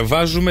 Λοιπόν,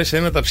 βάζουμε σε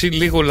ένα ταψί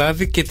λίγο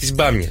λάδι και τις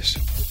μπάμιες.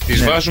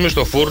 Τις βάζουμε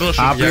στο φούρνο.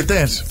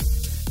 Άπλητες.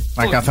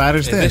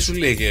 Ακαθάριστες. Δεν σου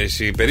λέει και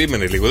εσύ,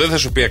 περίμενε λίγο, δεν θα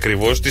σου πει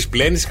ακριβώς. Τις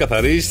πλένεις,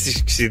 καθαρίζεις,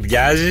 τις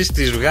ξυδιάζεις,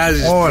 τις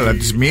βγάζεις. Όλα,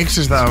 τις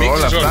μίξεις,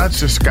 όλα αυτά,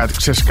 τις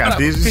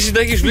ξεσκατίζεις. Τη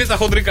συνταγή σου λέει τα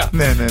χοντρικά.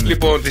 Ναι.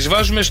 Λοιπόν, τις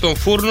βάζουμε στον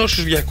φούρνο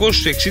στους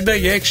 260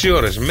 για 6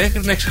 ώρες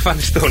μέχρι να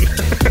εξαφανιστούν.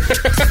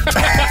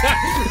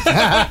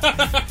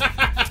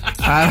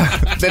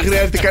 Δεν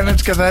χρειάζεται καν να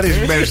τις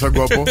καθαρίσεις. Μπαίνεις στον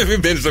κόπο.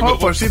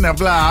 Όπως είναι,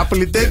 απλά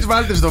άπλητες,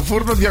 βάλτε στο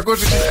φούρνο 260.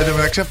 Εν τω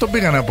μεταξύ, αυτό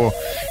πήγα να πω.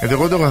 Γιατί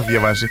εγώ δεν το έχω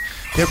διαβάσει.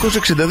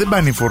 260 δεν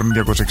πάνε οι φούρνοι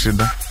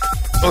 260.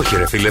 Όχι,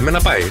 ρε φίλε,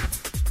 εμένα πάει.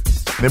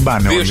 Δεν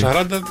πάνε όλοι.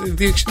 240,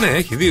 260, ναι,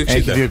 έχει 260.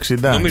 Έχει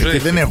 260. Νομίζω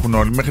γιατί δεν έχουν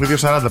όλοι, μέχρι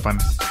 240 πάνε.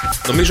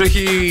 Νομίζω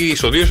έχει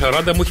στο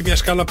 240 μου έχει μια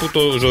σκάλα που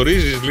το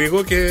ζορίζεις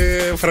λίγο και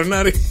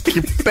φρενάρει.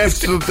 Και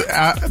πέφτει.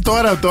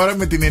 Τώρα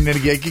με την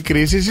ενεργειακή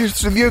κρίση, εσύ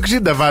στους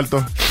 260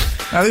 βάλτο.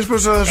 Να δεις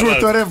πώς θα σου έρθει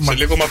το ρεύμα. Σε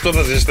λίγο με αυτό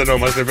θα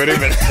ζεσθενόμαστε,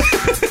 περίμενε.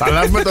 Θα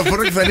λάβουμε το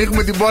φούρνο και θα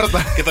ανοίγουμε την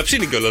πόρτα. Και θα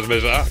ψήνει κιόλας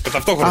μέσα. Και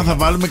ταυτόχρονα. Θα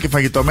βάλουμε και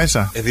φαγητό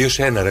μέσα. 2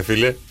 σε 1, ρε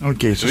φίλε.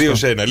 2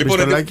 σε 1. Λοιπόν,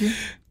 πιστολάκι.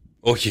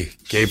 όχι,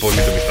 καίει πολύ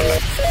το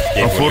πιστολάκι.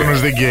 Ο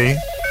φούρνος δεν καίει.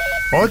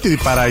 Ό,τι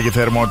παράγει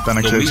θερμότητα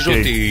να ξέρεις. Νομίζω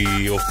ότι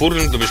ο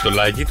φούρνο είναι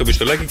το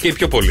πιστολάκι καίει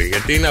πιο πολύ.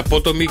 Γιατί είναι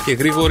απότομη και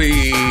γρήγορη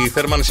η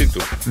θέρμανσή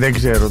του. Δεν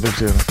ξέρω.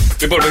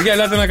 Λοιπόν, παιδιά,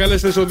 ελάτε να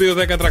καλέσετε στο 2-10-300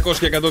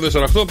 και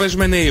 148.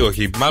 Παίζουμε ναι ή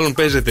όχι. Μάλλον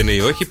παίζετε ναι ή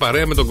όχι,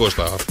 παρέα με τον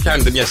Κώστα.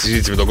 Πιάνετε μια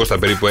συζήτηση με τον Κώστα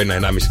περίπου 1-1,5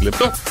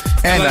 λεπτό.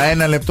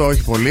 Ένα λεπτό,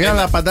 όχι πολύ,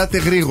 αλλά απαντάτε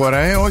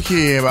γρήγορα,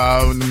 όχι.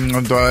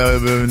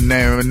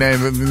 Ναι,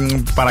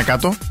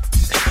 παρακάτω.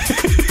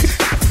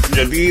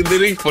 Γιατί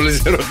δεν έχει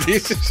πολλές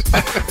ερωτήσεις.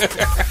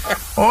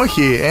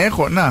 Όχι,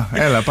 έχω. Να,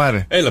 έλα,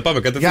 πάρε. Έλα, πάμε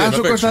κατευθείαν. Γεια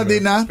σου,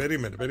 Κωνσταντίνα.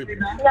 Περίμενε. Γεια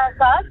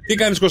σας. Τι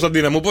κάνεις,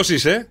 Κωνσταντίνα μου, πώς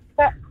είσαι?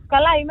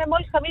 Καλά, είμαι.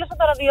 Μόλις χαμήλωσα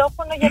το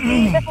ραδιόφωνο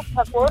γιατί δεν θα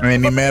σας ακούω.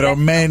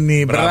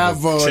 Ενημερωμένη,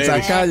 μπράβο,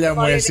 τσακάλια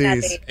μου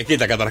εσείς.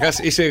 Κοίτα, καταρχάς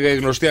είσαι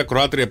γνωστή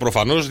ακροάτρια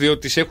προφανώς,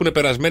 διότι σε έχουν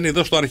περασμένη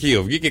εδώ στο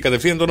αρχείο. Βγήκε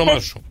κατευθείαν το όνομά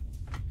σου.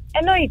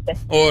 Εννοείται.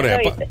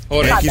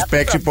 Ωραία. Έχεις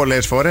παίξει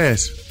πολλές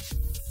φορές?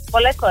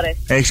 Πολλές φορές.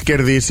 Έχεις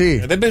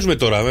κερδίσει? Δεν παίζουμε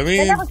τώρα. Δεν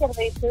έχω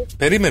κερδίσει.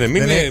 Περίμενε,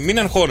 μην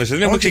αγχώνεσαι,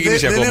 δεν έχουμε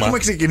ξεκινήσει ακόμα. Δεν έχουμε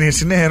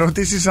ξεκινήσει, ναι,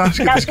 ερωτήσεις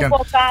άσχετες. Να σου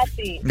πω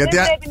κάτι. Δεν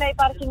πρέπει να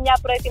υπάρχει μια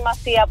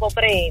προετοιμασία από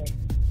πριν.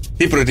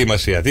 Τι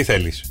προετοιμασία, τι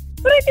θέλεις?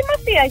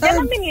 Προετοιμασία, για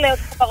να μην λέω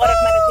τις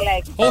απαγορευμένες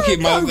λέξεις. Όχι,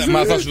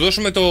 μα θα σου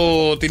δώσουμε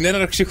την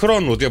έναρξη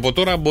χρόνου. Ότι από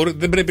τώρα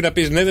δεν πρέπει να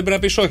πεις ναι, δεν πρέπει να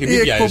πεις όχι.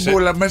 Η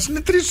εκπομπούλα μας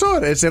είναι 3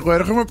 ώρες. Εγώ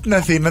έρχομαι από την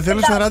Αθήνα, θέλω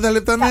 40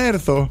 λεπτά να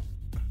έρθω.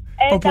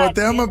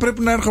 Οπότε, άμα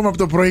πρέπει να έρχομαι από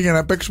το πρωί για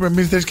να παίξουμε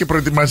εμείς, θες και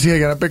προετοιμασία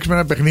για να παίξουμε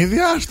ένα παιχνίδι,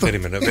 άστο.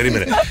 Περίμενε.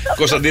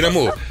 Κωνσταντίνα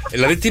μου,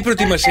 δηλαδή τι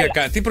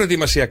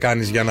προετοιμασία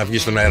κάνεις για να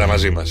βγεις στον αέρα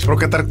μαζί μας? Μιλάω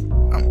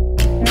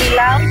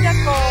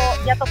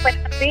για το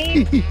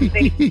παιχνίδι.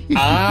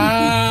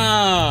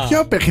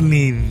 Ποιο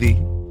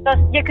παιχνίδι? Το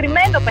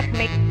συγκεκριμένο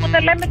παιχνίδι που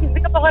δεν λέμε τις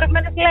 2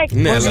 απαγορευμένες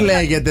λέξεις. Πώς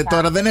λέγεται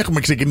τώρα, δεν έχουμε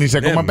ξεκινήσει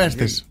ακόμα, πες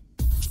τις.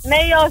 Ναι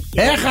ή όχι?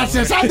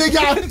 Έχασες, άντε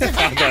για!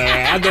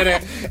 Άντε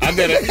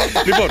ρε.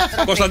 Λοιπόν,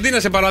 Κωνσταντίνα,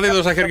 σε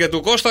παραδίδω στα χέρια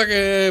του Κώστα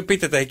και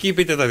πείτε τα εκεί,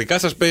 πείτε τα δικά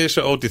σας, πες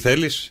ό,τι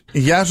θέλεις.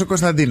 Γεια σου,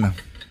 Κωνσταντίνα.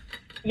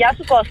 Γεια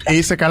σου, Κώστα.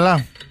 Είσαι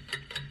καλά?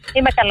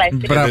 Είμαι καλά,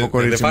 εσύ? Μπράβο,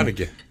 κορίτσι.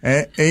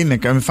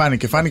 Δεν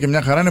φάνηκε. Φάνηκε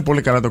μια χαρά, είναι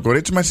πολύ καλά το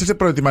κορίτσι μας. Είσαι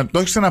προετοιμασμένο. Το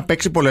έχεις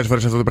ξαναπαίξει πολλές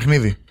φορές αυτό το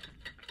παιχνίδι?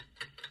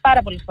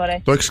 Πάρα πολλές φορές.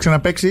 Το έχεις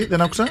ξαναπαίξει,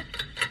 δεν άκουσα?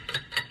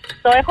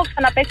 Το έχω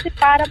ξαναπαίξει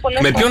πάρα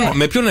πολλές φορές.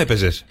 Με ποιον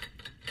έπαιζες?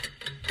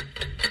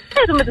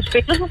 Με τους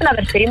φίλους μου, την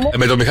αδερφή μου.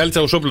 Με τον Μιχάλη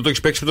Τσαουσόπουλο το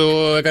έχεις παίξει που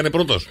το έκανε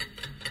πρώτος?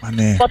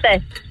 Ναι.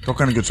 Ποτέ. Το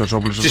έκανε και ο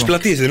Τσαουσόπουλος. Στις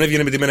πλατείες δεν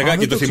έβγαινε με τη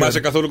Μενεγάκη, το θυμάσαι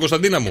καθόλου,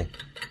 Κωνσταντίνα μου?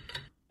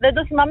 Δεν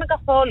το θυμάμαι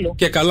καθόλου.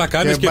 Και καλά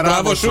κάνεις και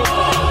μπράβο σου.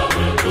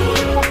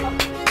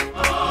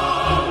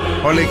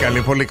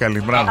 Πολύ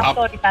καλή, μπράβο.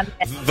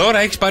 Δώρα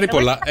έχεις πάρει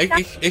πολλά.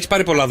 Έχεις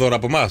πάρει πολλά δώρα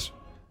από εμάς?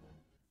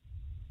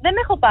 Δεν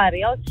έχω πάρει,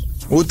 όχι.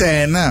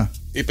 Ούτε ένα?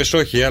 Είπες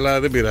όχι, αλλά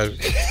δεν πειράζει.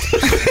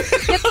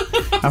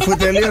 Αφού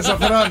τελείωσε ο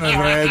χρόνος,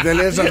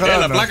 τελείωσε ο χρόνος.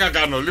 Έλα, πλάκα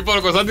κάνω.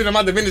 Λοιπόν, Κωνσταντίνα,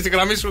 μάτε, μείνει στη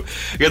γραμμή σου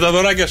για τα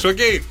δωράκια σου, οκ?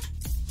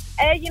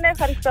 Έγινε,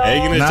 ευχαριστώ.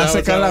 Να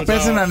είσαι καλά,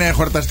 πες ένα νέο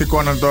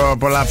χορταστικό να το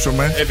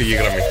απολαύσουμε. Έφυγε η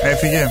γραμμή.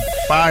 Έφυγε.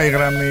 Πάει η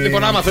γραμμή.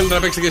 Λοιπόν, άμα θέλετε να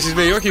παίξετε και εσείς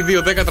ναι ή όχι,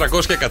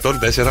 2-10-300 και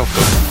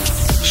 104-8.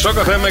 Σοκ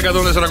FM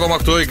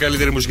 104,8, η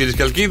καλύτερη μουσική της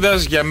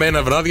Καλκίδας. Για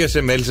μένα βράδια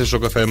σε μέλησε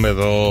Σοκ FM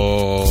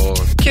εδώ.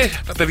 Και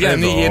τα παιδιά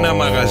ανοίγει ένα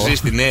μαγαζί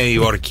στη Νέα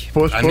Υόρκη.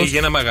 Ανοίγει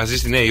ένα μαγαζί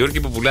στη Νέα Υόρκη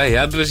που πουλάει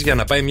άντρες για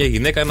να πάει μια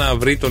γυναίκα να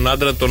βρει τον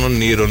άντρα των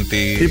ονείρων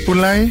της. Τι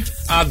πουλάει?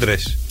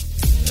 Άντρες.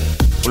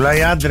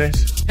 Πουλάει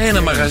άντρες.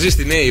 Ένα μαγαζί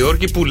στη Νέα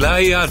Υόρκη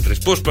πουλάει άντρες.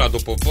 Πώς πρέπει να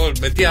το πω,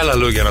 με τι άλλα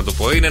λόγια να το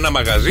πω? Είναι ένα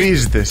μαγαζί.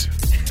 Πίζητες.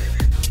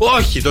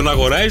 Όχι, τον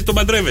αγοράζεις, τον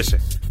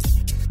παντρεύεσαι.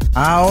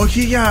 Α,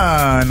 όχι για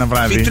ένα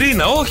βράδυ.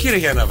 Βιτρίνα, όχι ρε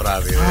για ένα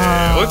βράδυ.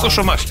 Όχι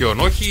κοσομασιών,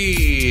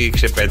 όχι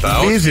ξεπέτα.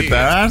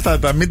 Βίζιτα,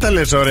 άστατα, μην τα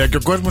λες ωραία. Και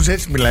ο κόσμος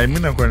έτσι μιλάει,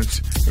 μην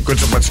αγχώνεσαι.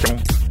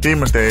 Κοσομασιών. Τι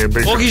είμαστε,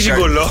 όχι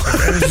ζυγκολό.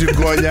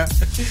 Ζυγκόλια.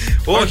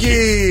 Όχι.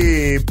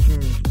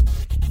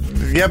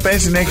 Για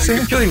πες,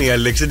 συνέχισε. Ποιο είναι η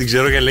άλλη λέξη, δεν την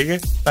ξέρω, για λέγε.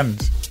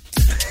 Τάνες.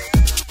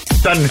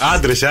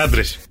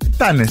 Άντρες.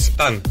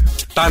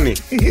 Τάνι.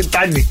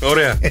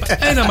 Ωραία.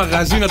 Ένα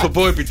μαγαζί, να το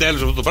πω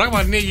επιτέλους αυτό το πράγμα,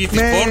 ανοίγει τις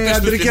πόρτες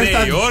του στη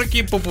Νέα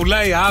Υόρκη που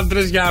πουλάει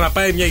άντρες για να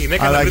πάει μια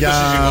γυναίκα να βρει το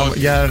σύζυγό.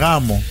 Για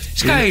γάμο.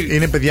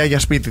 Είναι παιδιά για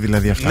σπίτι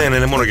δηλαδή αυτά.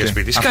 Ναι, μόνο για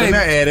σπίτι. Αυτό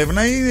είναι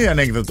έρευνα ή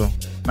ανέκδοτο?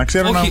 Να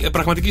ξέρω. Όχι,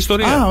 πραγματική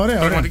ιστορία. Ωραία.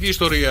 Πραγματική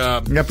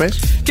ιστορία. Για πες.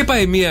 Και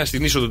πάει μία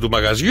στην είσοδο του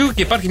μαγαζιού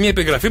και υπάρχει μία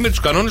επιγραφή με τους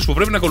κανόνες που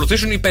πρέπει να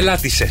ακολουθήσουν οι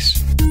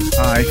πελάτισσες.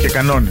 Α, έχει και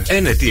κανόνες.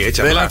 Ναι, τι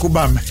έτσι. Δεν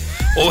ακουμπάμε.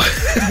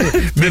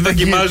 Δεν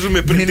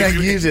δοκιμάζουμε πριν. Μην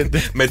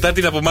αγγίζετε. Μετά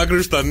την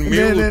απομάκρυνση του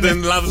ταμείου,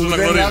 δεν λάθος να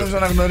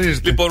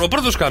αναγνωρίζετε. Λοιπόν, ο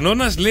πρώτος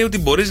κανόνας λέει ότι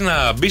μπορείς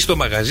να μπεις στο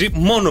μαγαζί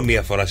μόνο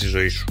μία φορά στη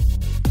ζωή σου.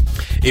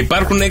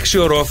 Υπάρχουν 6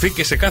 ορόφοι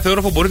και σε κάθε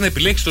όροφο μπορεί να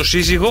επιλέξεις το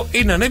σύζυγο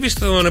ή να ανέβεις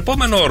στον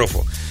επόμενο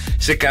όροφο.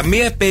 Σε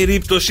καμία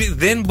περίπτωση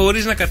δεν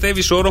μπορείς να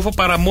κατέβεις όροφο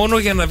παρά μόνο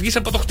για να βγεις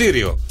από το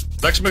κτίριο.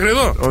 Εντάξει μέχρι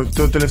εδώ.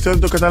 Το τελευταίο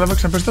δεν το κατάλαβα,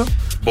 ξαναπες το.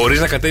 Μπορείς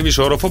να κατέβεις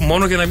όροφο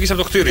μόνο για να βγεις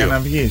από το κτίριο. Για να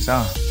βγεις,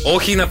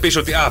 Όχι να πεις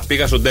ότι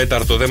πήγα στον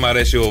τέταρτο, δεν μ'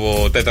 αρέσει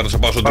ο τέταρτος, θα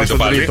πάω στον τρίτο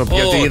πάλι.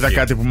 Γιατί είδα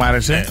κάτι που μ'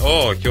 άρεσε.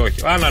 Όχι.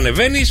 Αν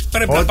ανεβαίνεις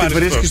πρέπει να πάρεις.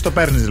 Ό,τι βρίσκεις το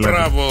παίρνεις δηλαδή.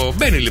 Μπράβο.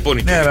 Μπαίνει λοιπόν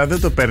η κυρία. Ναι, αλλά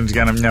δεν το παίρνεις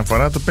για μια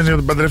φορά, το παίρνεις για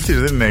τον παντρευτή.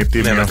 Δεν είναι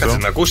τίμιο. Ναι, να κάτσεις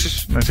να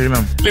ακούσεις. Ναι,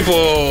 συγγνώμη.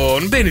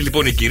 Λοιπόν, μπαίνει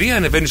λοιπόν η κυρία,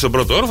 ανεβαίνει στον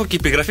πρώτο όροφο και η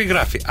επιγραφή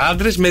γράφει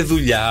άντρες με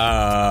δουλειά.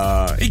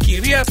 Η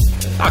κυρία,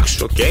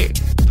 εντάξει, οκ.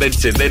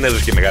 Δεν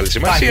έδωσε και μεγάλη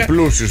σημασία. Πάει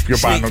πλούσιους πιο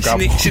πάνω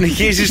κάπου.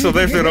 Συνεχίζει στο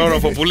δεύτερο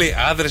όροφο που λέει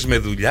άντρες με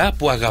δουλειά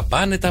που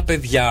αγαπάνε τα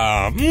παιδιά.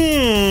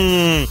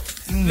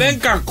 Δεν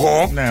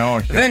κακό. Ναι,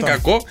 όχι. Δεν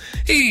κακό.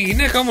 Η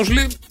γυναίκα όμως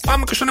λέει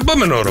πάμε και στον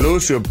επόμενο όροφο.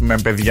 Πλούσιο με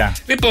παιδιά.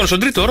 Λοιπόν, στον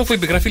τρίτο όροφο η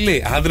επιγραφή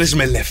λέει άντρες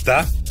με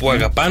λεφτά που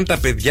αγαπάνε τα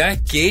παιδιά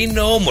και είναι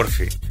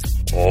όμορφοι.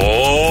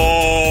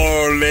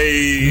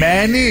 Λέει.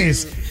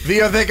 Μένεις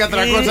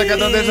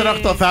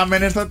 2-10-300-104-8. Θα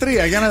έμενε στα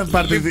 3. Για να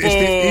πάρετε.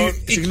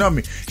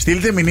 Συγγνώμη.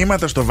 Στείλτε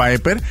μηνύματα στο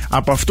Viper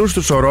από αυτούς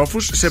τους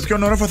ορόφους σε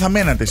ποιον όροφο θα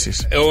μένατε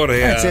εσείς.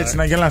 Ωραία. Έτσι,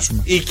 να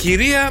γελάσουμε. Η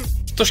κυρία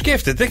το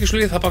σκέφτεται και σου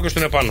λέει θα πάω και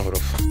στον επάνω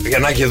όροφο. Για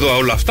να έχει εδώ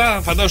όλα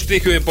αυτά, φαντάζομαι ότι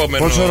έχει ο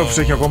επόμενος. Πόσους όροφους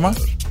έχει ακόμα?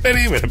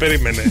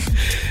 Περίμενε.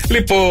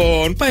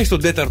 Λοιπόν, πάει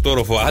στον τέταρτο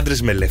όροφο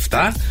άντρες με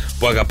λεφτά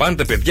που αγαπάνε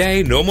τα παιδιά,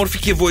 είναι όμορφοι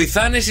και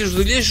βοηθάνε στις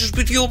δουλειές του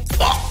σπιτιού.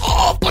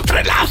 Πω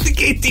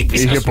τρελάθηκε η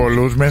τύπη. Είχε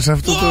πολλούς μέσα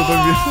αυτό το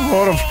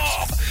όροφο.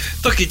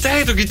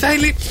 Το κοιτάει,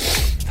 λέει.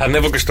 Θα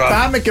ανέβω και στο άλλο.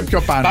 Πάμε και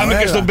πιο πάνω. Πάμε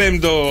και στον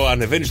πέμπτο.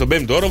 Ανεβαίνει στον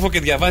πέμπτο όροφο και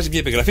διαβάζει μια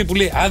επιγραφή που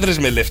λέει άντρες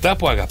με λεφτά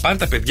που αγαπάνε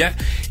τα παιδιά,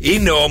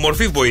 είναι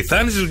όμορφοι,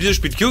 βοηθάνε στις δουλειές του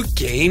σπιτιού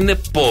και είναι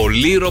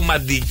πολύ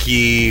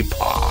ρομαντικοί.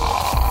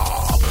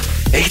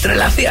 Έχει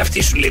τρελαθεί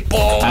αυτή σου λοιπόν.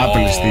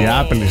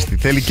 Άπληστη.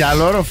 Θέλει κι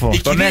άλλο όροφο. Η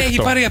κυρία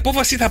έχει πάρει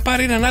απόφαση, θα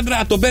πάρει έναν άντρα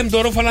από τον πέμπτο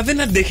όροφο, αλλά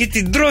δεν αντέχει.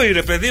 Την τρώει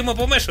ρε παιδί μου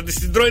από μέσα της.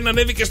 Την τρώει να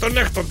ανέβει και στον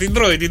έκτο. Την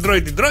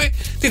τρώει.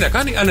 Τι να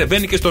κάνει,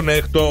 ανεβαίνει και στον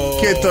έκτο.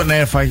 Και τον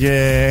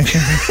έφαγε.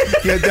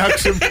 Γιατί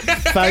άκουσε,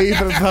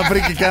 θα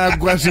βρει και κανένα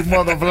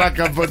γκουασιμόδο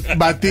βλάκα,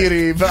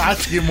 μπατήρι,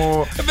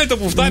 άσχημο. Με το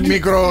που φτάνει.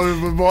 Μικρό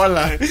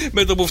όλα.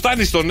 Με το που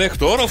φτάνει στον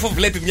έκτο όροφο,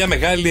 βλέπει μια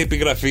μεγάλη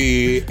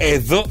επιγραφή.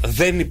 Εδώ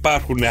δεν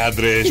υπάρχουν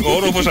άντρες. Ο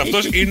όροφος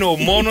αυτός είναι ο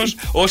μόνος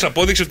ως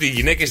απόδειξη ότι οι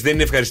γυναίκες δεν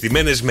είναι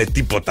ευχαριστημένες με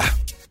τίποτα.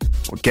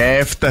 Και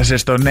έφτασε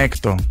στον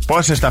έκτο.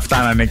 Πόσες τα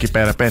φτάνανε εκεί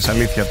πέρα, πες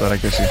αλήθεια τώρα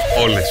κι εσύ.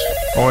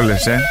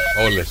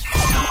 Όλες.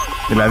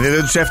 Δηλαδή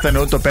δεν τους έφτανε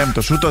ούτε ο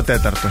πέμπτος, ούτε ο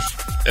τέταρτος.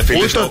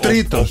 Ούτε ο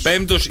τρίτος. Ο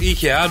πέμπτος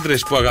είχε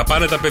άντρες που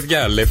αγαπάνε τα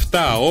παιδιά,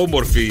 λεφτά,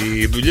 όμορφοι,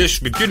 οι δουλειές του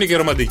σπιτιού είναι και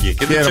ρομαντικοί.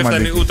 Και δεν τους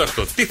έφτανε ούτε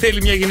αυτό. Τι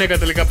θέλει μια γυναίκα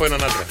τελικά από έναν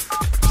άντρα?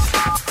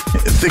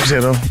 Δεν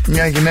ξέρω.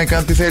 Μια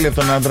γυναίκα τι θέλει από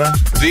τον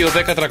άντρα?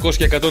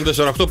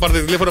 2-10-300-104-8. Πάρτε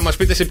τηλέφωνο να μας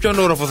πείτε σε ποιον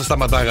όροφο θα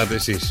σταματάγατε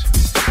εσείς.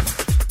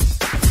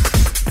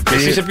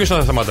 Εσύ σε ποιον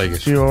θα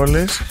σταματάγες? Τι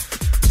όλες.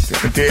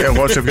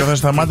 Εγώ σε ποιον θα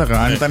σταμάταγα?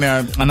 Αν ήταν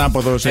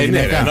ανάποδο σε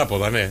γυναίκα. Ναι,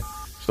 ανάποδα, ναι.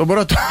 Στον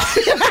πρώτο.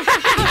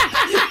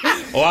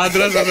 Ο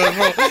άντρας, θα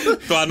πω.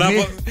 Το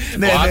ανάποδο.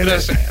 Ο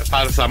άντρας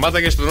θα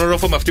σταμάταγε στον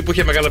όροφο με αυτή που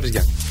είχε μεγάλα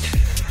παιδιά.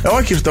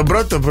 Όχι, στον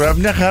πρώτο,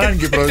 μια χαρά είναι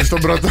και πρώτη,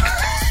 στον πρώτο.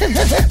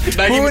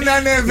 Πού να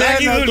ανεβαίνω να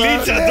έχει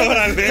δουλίτσα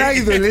τώρα, ναι. Να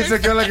έχει δουλίτσα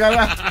και όλα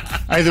καλά.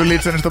 Α, η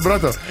δουλίτσα είναι στον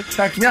πρώτο.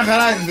 Εντάξει, μια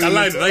χαρά είναι.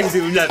 Καλά είναι, θα έχει τη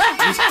δουλειά.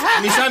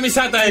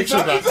 Μισά τα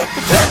έξοδα.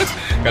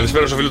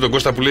 Καλησπέρα στο φίλο τον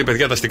Κώστα που λέει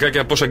παιδιά τα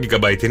αστικάκια πόσα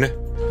gigabyte είναι?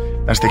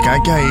 Τα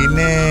αστικάκια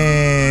είναι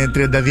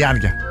 30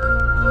 διάρκεια.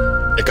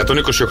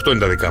 128 είναι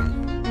τα δικά μου.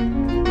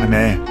 Α,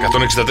 ναι.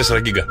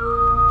 164 γίγκα.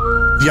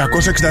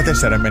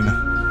 264 εμένα.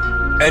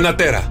 1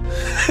 τέρα.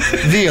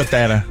 2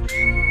 τέρα.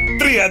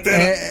 3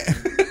 τέρα.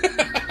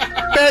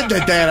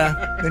 5 τέρα.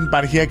 Δεν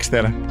υπάρχει 6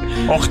 τέρα.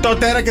 8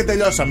 τέρα και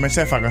τελειώσαμε.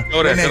 Σε έφαγα.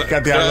 Ωραία, δεν έχει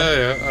κάτι άλλο.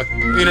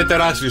 Είναι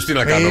τεράστιος. Τι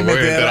να κάνω εγώ.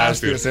 Είναι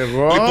τεράστιος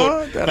εγώ.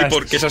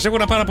 Λοιπόν, και σας έχω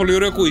ένα πάρα πολύ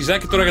ωραίο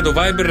κουιζάκι τώρα για το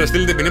Viber να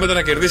στείλετε μηνύματα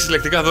να κερδίσει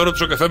συλλεκτικά δώρα του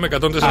Σοκαφέ με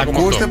 104,8.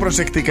 Ακούστε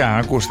προσεκτικά.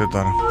 Ακούστε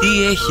τώρα. Τι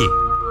έχει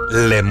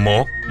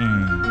λαιμό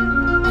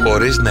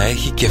χωρίς να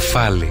έχει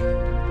κεφάλι?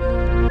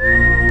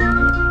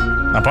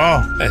 Να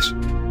πω. Πες.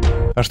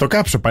 Θα στο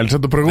κάψω πάλι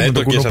σαν το προηγούμενο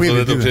το κουνουπίδι.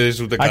 Δεν το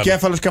ξέρεις ούτε καν.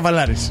 Ακέφαλος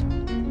καβαλάρης.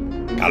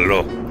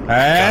 Καλό.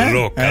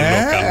 Καλό.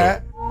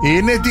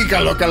 Είναι τι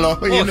καλό.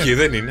 Όχι,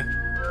 δεν είναι.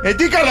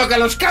 Τι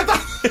καλό, σκάτα.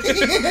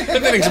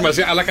 Δεν έχει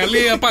σημασία, αλλά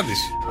καλή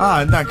απάντηση.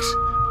 Α, εντάξει.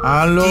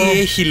 Άλλο... Τι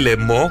έχει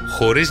λαιμό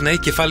χωρίς να έχει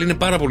κεφάλι? Είναι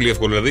πάρα πολύ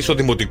εύκολο. Δηλαδή στο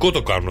δημοτικό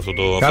το κάνουν αυτό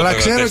το. Καλά,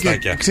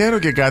 ξέρω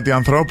και κάτι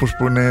ανθρώπους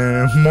που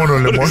είναι μόνο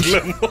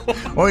λαιμός.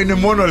 Όχι, είναι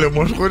μόνο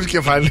λαιμός χωρίς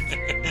κεφάλι.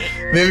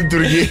 Δεν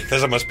λειτουργεί.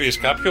 Θες να μας πεις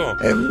κάποιο?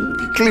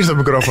 Κλείς το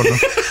μικρόφωνο.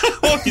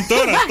 Όχι,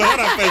 τώρα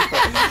πες το.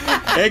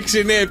 6,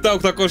 9, 7,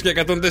 800 και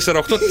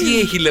 104,8. Τι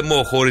έχει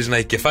λαιμό χωρίς να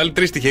έχει κεφάλι?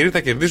 3 τυχεροί θα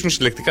κερδίσουν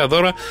συλλεκτικά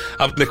δώρα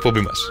από την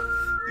εκπομπή μας.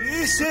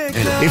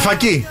 Η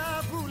φακή.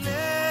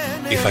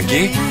 Η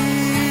φακή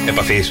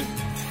επαφής.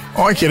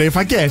 Όχι ρε, οι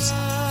φακές.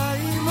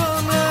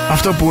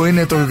 Αυτό που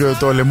είναι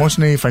το λαιμός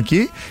είναι η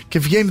φακή και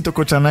βγαίνει το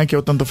κοτσανάκι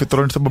όταν το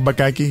φυτρώνει στο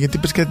μπαμπακάκι, γιατί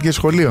πες κάτι για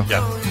σχολείο.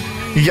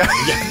 Γεια.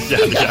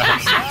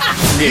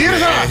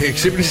 Ήρθα!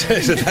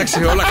 Ξύπνησες,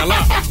 εντάξει, όλα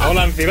καλά,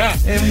 όλα ανθυρά.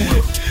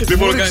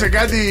 Μου ρίξε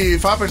κάτι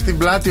φάπες στην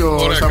πλάτη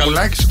ο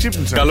Σταυρουλάκης,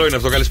 ξύπνησε. Καλό είναι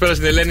αυτό. Καλησπέρα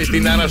στην Ελένη,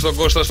 στην Άννα, στον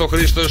Κώστα, στον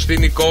Χρήστο, στην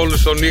Νικόλ,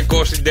 στον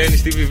Νίκο, στην Ντένι,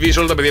 στη Βιβί, σε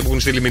όλα τα παιδιά που έχουν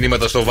στείλει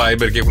μηνύματα στο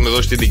Viber και έχουν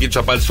δώσει την δική του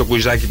απάντηση στο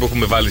κουιζάκι που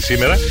έχουμε βάλει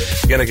σήμερα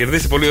για να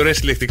κερδίσετε πολύ ωραία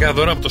συλλεκτικά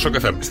δώρα από το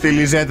Shock FM. Στη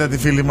Λιζέτα, τη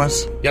φίλη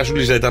μας. Γεια σου,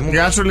 Λιζέτα μου.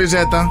 Γεια σου,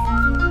 Λιζέτα.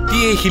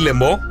 Τι έχει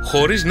λαιμό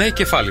χωρίς να έχει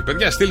κεφάλι?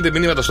 Παιδιά, στείλτε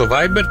μηνύματα στο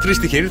Viber. 3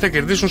 τυχεροί θα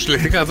κερδίσουν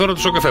συλλεκτικά δώρα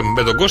του Shock FM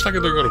με τον Κώστα και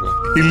τον Γιώργο.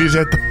 Η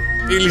Λιζέτα.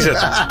 Η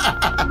Λιζέτα.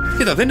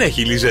 Κοίτα, δεν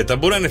έχει η Λιζέτα.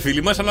 Μπορεί να είναι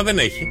φίλη μας, αλλά δεν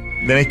έχει.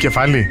 Δεν έχει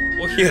κεφάλι.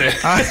 Όχι, ρε.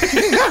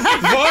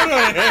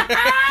 Δώρο, ρε.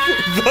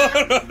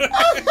 Δώρο, ρε.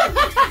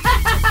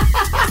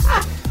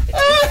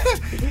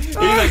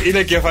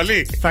 Είναι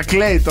κεφαλή. Θα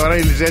κλαίει τώρα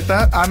η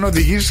Λιζέτα. Αν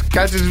οδηγείς,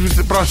 κάτσε.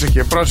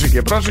 Πρόσεχε.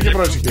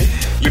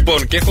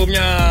 Λοιπόν, και έχω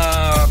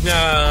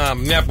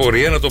μια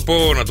απορία να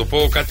το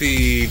πω κάτι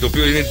το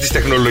οποίο είναι της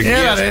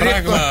τεχνολογίας.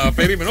 Πράγμα.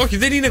 Περίμενε. Όχι,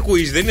 δεν είναι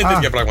quiz, δεν είναι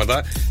τέτοια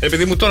πράγματα.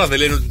 Επειδή μου τώρα δεν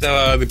λένε ότι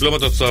τα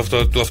διπλώματα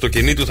του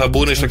αυτοκινήτου θα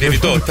μπουν στο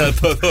κινητό.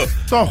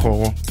 Το έχω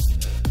εγώ.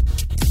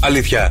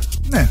 Αλήθεια?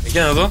 Ναι.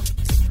 Για να δω.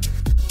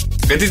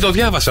 Γιατί το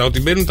διάβασα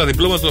ότι μπαίνουν τα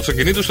διπλώματα του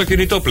αυτοκινήτου στο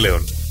κινητό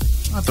πλέον.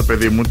 Α, το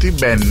παιδί μου, τι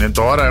μπαίνουνε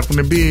τώρα,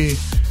 έχουν μπει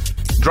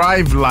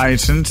drive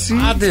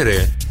license. Άντε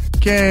ρε.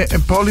 Και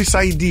police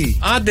ID.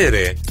 Άντε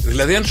ρε.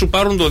 Δηλαδή αν σου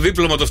πάρουν το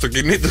δίπλωμα του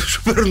αυτοκινήτου,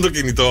 σου παίρνουν το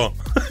κινητό.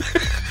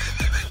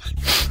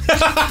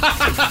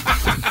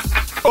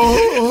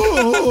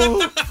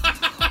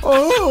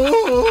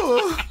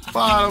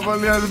 Πάρα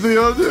πολύ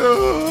αντιόντιο.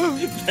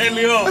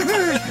 Τέλειο.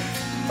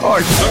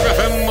 Όχι. Στο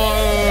καφέ μου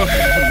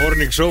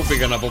morning show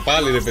πήγαν από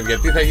πάλι, ρε παιδιά.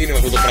 Τι θα γίνει με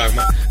αυτό το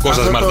πράγμα?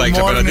 Κώστας Μαρτάκης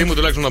απέναντί μου,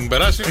 τουλάχιστον να μου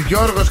περάσει.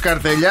 Γιώργος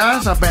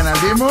Καρτελιάς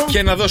απέναντί μου.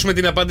 Και να δώσουμε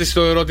την απάντηση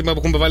στο ερώτημα που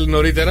έχουμε βάλει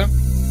νωρίτερα.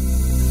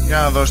 Για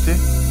να δώσετε.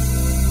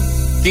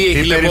 Τι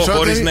έχει λαιμό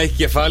χωρίς να έχει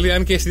κεφάλι?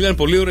 Αν και στείλαν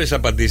πολύ ωραίες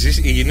απαντήσεις.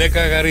 Η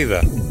γυναίκα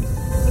γαρίδα.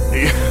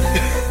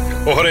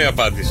 Ωραία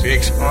απάντηση.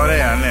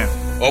 Ωραία, ναι.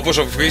 Όπως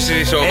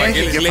επίσης ο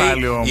Βαγγέλης λέει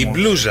η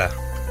μπλούζα.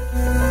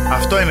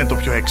 Αυτό είναι το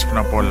πιο έξυπνο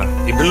απ' όλα.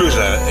 Η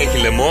μπλούζα έχει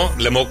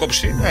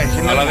λαιμόκοψη,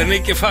 αλλά δεν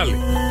έχει κεφάλι.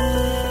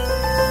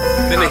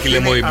 Δεν έχει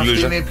λαιμό η μπλούζα.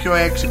 Αυτή είναι η πιο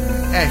έξυπνη.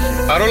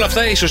 Έχει. Παρ' όλα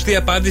αυτά, η σωστή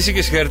απάντηση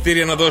και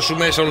συγχαρητήρια να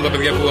δώσουμε σε όλα τα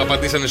παιδιά που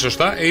απαντήσανε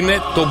σωστά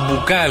είναι το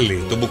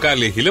μπουκάλι. Το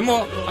μπουκάλι έχει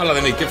λαιμό, αλλά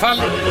δεν έχει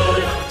κεφάλι.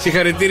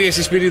 Συγχαρητήρια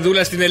στη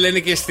Σπυριδούλα, στην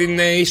Ελένη και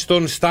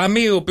στον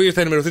Στάμι, ο οποίος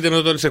θα ενημερωθείτε με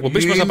το τέλος της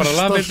εκπομπής μας. Θα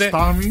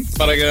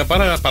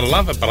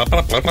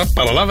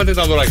παραλάβετε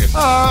τα δωράκια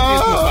σας. Τι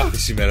έχουμε πάθει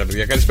σήμερα,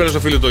 παιδιά? Καλησπέρα στο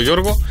φίλο τον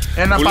Γιώργο.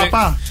 Ένα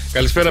παπά.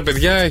 Καλησπέρα,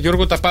 παιδιά.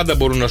 Γιώργο, τα πάντα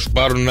μπορούν να σου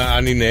πάρουν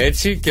αν είναι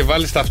έτσι και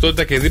βάλεις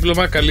ταυτότητα και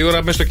δίπλωμα καλή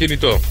ώρα μέσα στο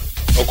κινητό.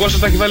 Ο Κώστας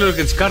θα έχει βάλει όλες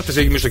τις κάρτες,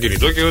 έχει μέσα στο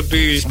κινητό και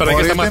ότι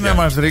παραγγέλνει τα μάτια. Μπορείτε να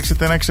μας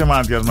ρίξετε ένα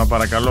ξεμάτιασμα,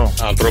 παρακαλώ.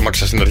 Αν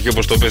τρόμαξα στην αρχή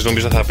όπως το πες,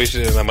 νόμιζα θα πεις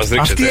να μας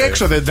ρίξετε. Αυτοί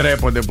έξω δεν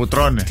τρέπονται που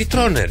τρώνε. Τι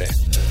τρώνε, ρε?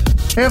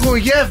 Έχω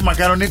γεύμα,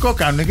 κανονικό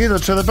κάνουν. Κοίτα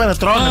τους εδώ πέρα.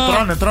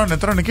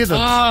 Τρώνε, κοίτα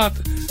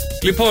τους.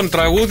 Λοιπόν,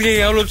 τραγούδια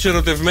για όλους τους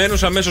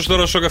ερωτευμένους αμέσως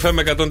τώρα στο καφέ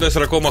με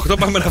 104,8.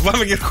 Πάμε να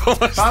φάμε και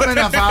ερχόμαστε. Πάμε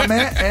να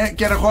φάμε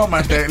και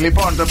ερχόμαστε.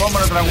 Λοιπόν, το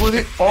επόμενο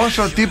τραγούδι,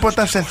 Όσο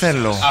τίποτα σε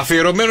θέλω.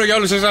 Αφιερωμένο για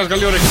όλους εσάς,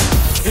 καλή ώρα.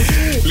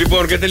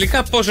 Λοιπόν, και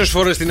τελικά πόσες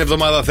φορές την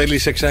εβδομάδα θέλει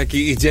σεξάκι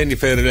η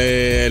Τζένιφερ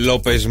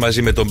Λόπες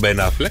μαζί με τον Μπεν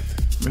Αφλεκ?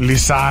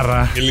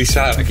 Λισάρα.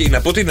 Και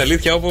να πω την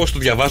αλήθεια, όπως το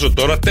διαβάζω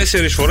τώρα,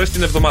 4 φορές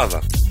την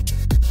εβδομάδα.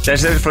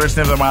 4 φορές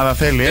την εβδομάδα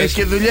θέλει. Έχει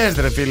και δουλειές,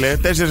 ρε φίλε.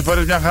 4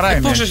 φορές μια χαρά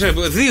είναι. Πόσες?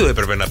 2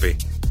 έπρεπε να πει.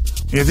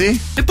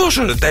 Γιατί?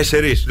 Πόσο είναι?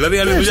 4. Δηλαδή,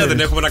 άλλη δουλειά δεν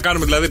έχουμε να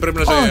κάνουμε, δηλαδή πρέπει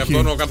να σε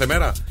αυτόνο κάθε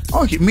μέρα.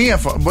 Όχι, μία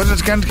φορά. Μπορείς να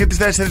τις κάνεις και τις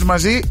 4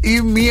 μαζί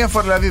ή μία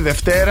φορά, δηλαδή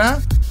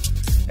Δευτέρα,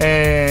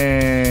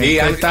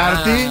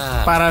 Τετάρτη,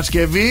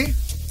 Παρασκευή.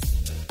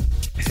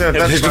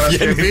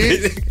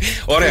 Παρασκευή.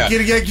 Ωραία.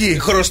 Κυριακή.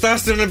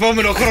 Χρωστάς τον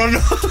επόμενο χρόνο.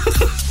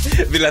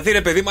 Δηλαδή,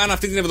 ρε παιδί μου, αν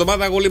αυτή την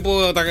εβδομάδα εγώ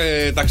λείπω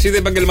ταξίδι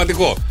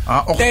επαγγελματικό.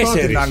 8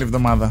 την άλλη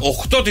εβδομάδα.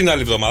 8 την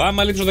άλλη εβδομάδα.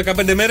 Άμα λείψω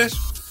 15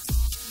 μέρες.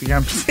 Τι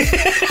κάνεις?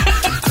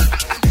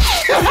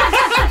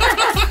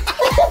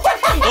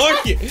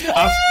 Όχι.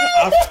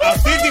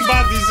 Αυτή την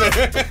πάτησε.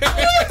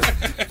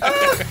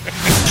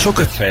 Shock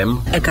FM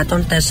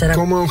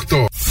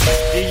 104,8.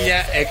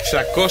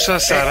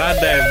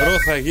 1.640 ευρώ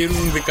θα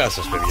γίνουν δικά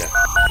σας, παιδιά.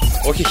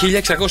 Όχι,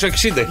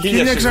 1.660.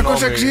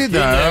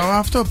 1.660.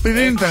 Αυτό πριν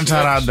ήταν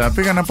 40.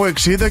 Πήγα να πω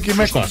 60 και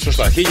με έκοψε.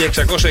 Σωστά.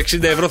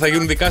 1.660 ευρώ θα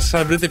γίνουν δικά σας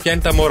αν βρείτε ποια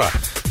είναι τα μωρά.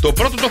 Το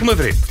πρώτο το έχουμε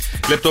βρει.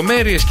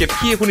 Λεπτομέρειες και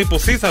ποιοι έχουν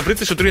υποθεί θα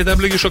βρείτε στο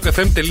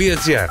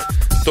www.shockfm.gr.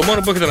 Το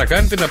μόνο που έχετε να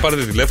κάνετε είναι να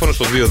πάρετε τηλέφωνο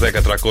στο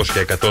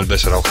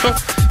 210-300-1048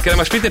 και να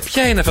μας πείτε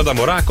ποια είναι αυτά τα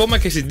μωρά. Ακόμα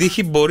και στην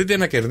τύχη μπορείτε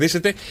να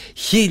κερδίσετε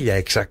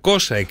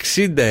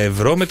 1.660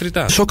 ευρώ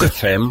μετρητά. Shock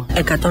FM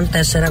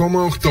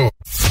 104,8.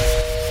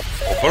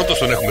 Ο πρώτος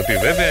τον έχουμε πει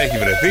βέβαια, έχει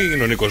βρεθεί,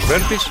 είναι ο Νίκος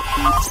Βέρτης.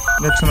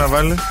 Για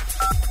ξαναβάλε.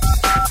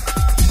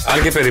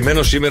 Αν και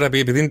περιμένω σήμερα,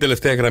 επειδή είναι η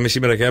τελευταία γραμμή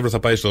σήμερα και αύριο θα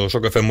πάει στο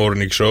Shock FM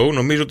Morning Show,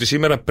 νομίζω ότι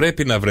σήμερα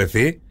πρέπει να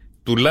βρεθεί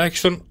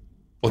τουλάχιστον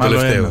ο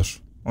τελευταίος.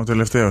 Ο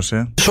τελευταίος,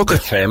 Shock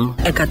FM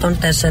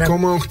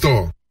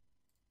 104,8.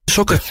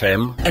 Shock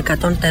FM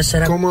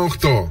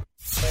 104,8.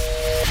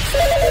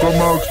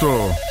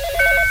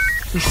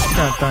 Τους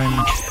κατά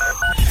είναι.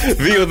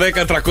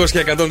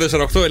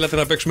 2-10-300-1048. Ελάτε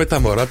να παίξουμε τα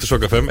μωρά του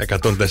Σοκ FM 104,8.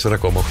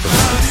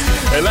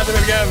 Ελάτε,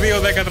 παιδιά.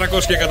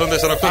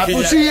 2-10-300-1048.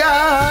 Απουσία!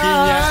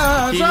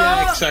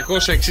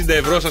 1.660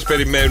 ευρώ σας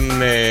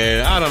περιμένουν.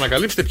 Άρα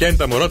ανακαλύψτε ποια είναι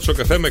τα μωρά του Σοκ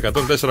FM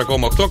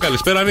 104,8.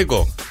 Καλησπέρα,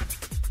 Νίκο.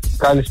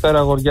 Καλησπέρα,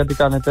 αγόρια, τι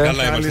κάνετε?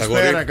 Καλά είμαστε,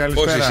 αγόρι.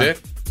 Πώς είσαι?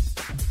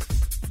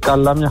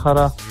 Καλά, μια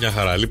χαρά. Μια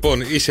χαρά.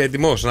 Λοιπόν, είσαι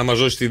έτοιμος να μας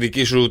δώσεις τη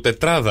δική σου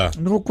τετράδα?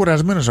 Λίγο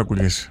κουρασμένος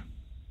ακούγεσαι.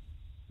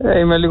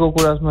 Είμαι λίγο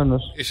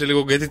κουρασμένος. Είσαι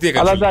λίγο, γιατί τι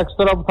έκανες? Αλλά εντάξει,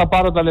 τώρα που θα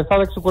πάρω τα λεφτά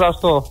θα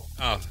ξεκουραστώ.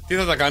 Τι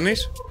θα τα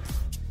κάνεις?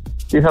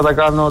 Τι θα τα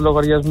κάνω,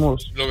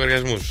 λογαριασμούς.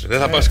 Λογαριασμούς. Δεν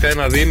θα πας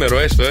κανένα διήμερο,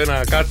 έστω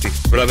ένα κάτι,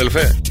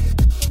 βραδελφέ?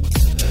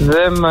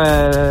 Δεν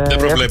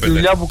προβλέπεται. Τη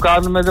δουλειά που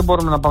κάνουμε δεν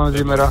μπορούμε να πάμε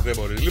διήμερα. Δεν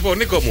μπορεί. Λοιπόν,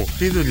 Νίκο μου,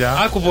 τι δουλειά?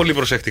 Άκου πολύ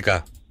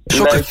προσεκτικά.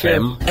 Σοκ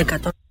FM 100.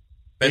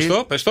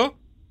 Πες το.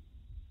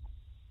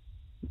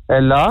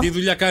 Έλα. Τι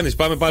δουλειά κάνεις?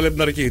 Πάμε πάλι από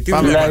την αρχή.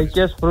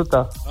 Λαϊκές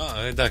φρούτα.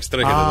 Εντάξει,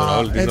 τρέχετε τώρα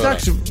όλη την ώρα.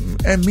 Εντάξει,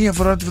 μία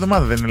φορά τη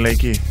βδομάδα δεν είναι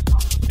λαϊκή?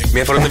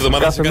 Μία φορά την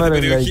εβδομάδα σε κάθε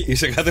περιοχή.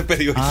 Σε κάθε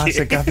περιοχή.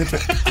 Σε κάθε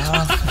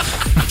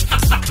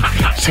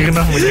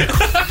Συγγνώμη.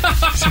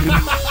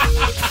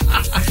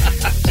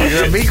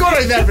 Μην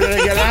κοροϊδεύετε,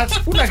 ρε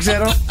γελάς. Πού να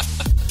ξέρω.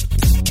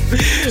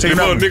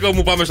 Λοιπόν, Νίκο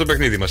μου, πάμε στο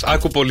παιχνίδι μας.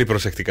 Άκου πολύ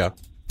προσεκτικά.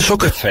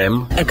 Σοκ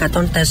FM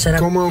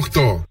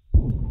 104,8.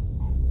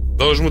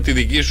 Δώσ' μου τη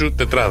δική σου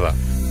τετράδα.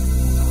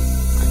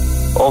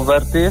 Ο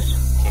Βέρτης.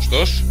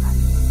 Σωστός.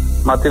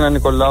 Ματίνα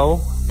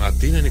Νικολάου.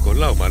 Ματίνα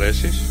Νικολάου, μ'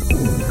 αρέσεις.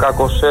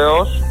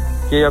 Κακοσέος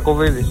και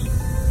Ιακωβίδης.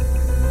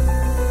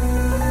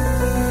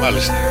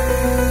 Μάλιστα.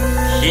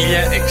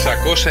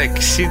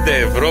 1.660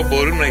 ευρώ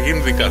μπορούν να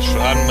γίνουν δικά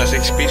σου. Αν μας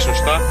έχεις πει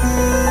σωστά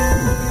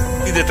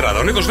την τετράδα.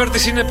 Ο Νίκος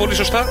Βέρτης είναι πολύ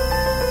σωστά.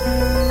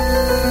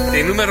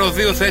 Τη νούμερο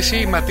 2 θέση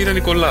η Ματίνα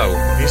Νικολάου.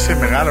 Είσαι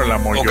μεγάλο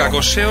λαμόγιο. Ο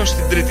Κακοσέος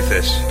στην τρίτη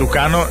θέση. Του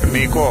κάνω,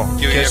 Νίκο,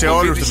 και σε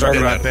όλους τους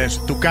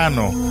ακροατές, του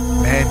κάνω.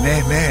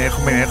 Ναι,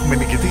 έχουμε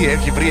νικητή,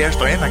 έχει βρει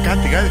έστω ένα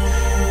κάτι.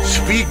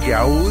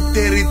 Σφίγγια,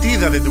 ούτε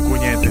ρητίδα δεν του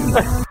κουνιέται.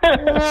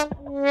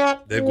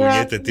 Δεν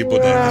κουνιέται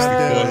τίποτα,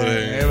 δυστυχώς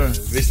ρε.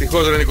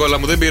 Δυστυχώς ρε Νικόλα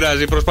μου, δεν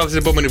πειράζει, προσπάθησε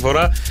την επόμενη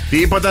φορά.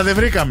 Τίποτα δεν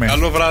βρήκαμε.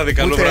 Καλό βράδυ,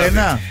 καλό ούτε βράδυ.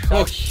 Ένα.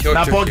 Όχι.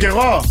 Να πω κι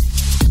εγώ.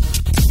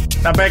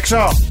 Να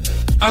παίξω.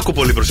 Άκου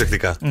πολύ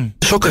προσεκτικά.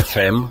 Σοκ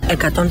FM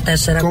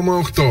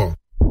 104,8.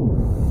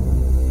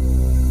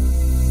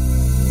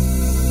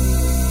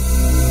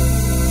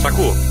 Σ'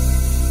 ακούω.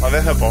 Μα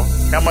δεν θα πω.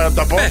 Άμα να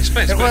τα πω. Πες.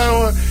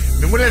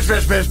 Μη μου λες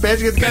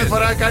πες, γιατί κάθε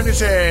φορά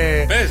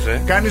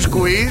κάνεις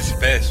quiz.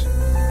 Πες.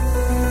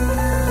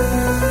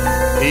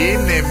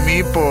 Είναι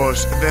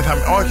μήπως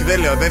όχι, δεν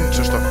λέω, δεν είναι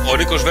σωστό. Ο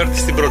Νίκος Βέρτης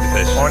στην πρώτη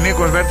θέση. Ο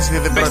Νίκος Βέρτης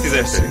στην Πες πρώτη τη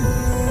δεύτερη.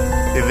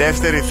 Τη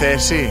δεύτερη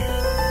θέση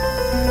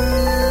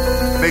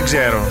δεν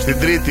ξέρω. Στην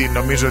τρίτη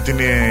νομίζω ότι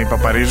είναι η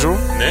Παπαρίζου.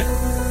 Ναι.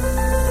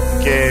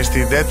 Και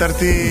στην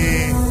τέταρτη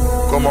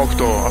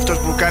 0,8. Αυτός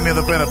που κάνει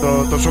εδώ πέρα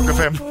το Σοκ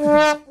FM.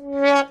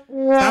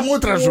 Τα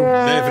μούτρα σου.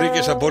 Δεν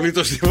βρήκες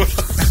απολύτως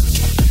τίποτα.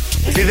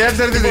 Τη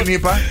δεύτερη δεν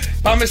είπα.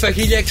 Πάμε στα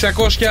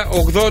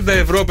 1.680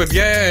 ευρώ,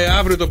 παιδιά.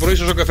 Αύριο το πρωί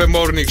στο Σοκ FM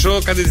Morning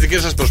Show. Κάντε τις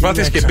δικές σας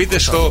προσπάθειες και μπείτε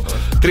στο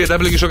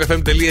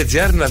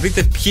www.sokfm.gr να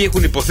δείτε ποιοι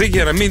έχουν υποθεί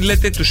για να μην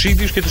λέτε τους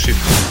ίδιους και τους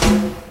ίδιους.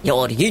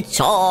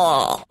 Γεωργίτσα.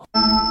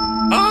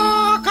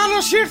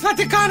 Καλώς ήρθα,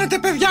 τι κάνετε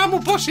παιδιά μου,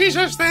 πώς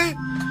είσαστε?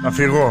 Να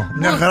φύγω.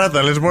 Μια χαρά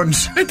τα λες μόνοι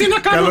σου. Τι να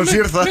κάνω, καλώς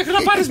ήρθα. μέχρι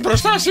να πάρεις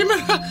μπροστά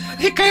σήμερα.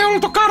 Καεί όλο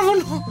το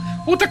κάρδονο.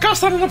 Ούτε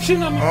κάσταρο να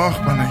ψήναμε. Ωχ,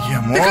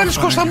 Παναγία μου. Τι κάνεις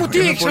Κώστα μου, τι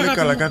έχεις? Πολύ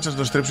καλά, κάτσε να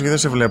το στρέψω και δεν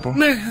σε βλέπω.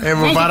 Ναι.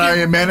 Παρά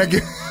εμένα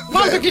και.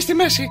 Βάλτε εκεί στη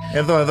μέση.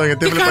 Εδώ, γιατί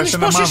τι έβλεπα κάνεις,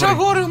 ένα πώς είσαι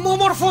μαύρο. αγόρι μου,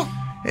 όμορφο?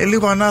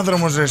 Λίγο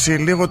ανάδρομος εσύ,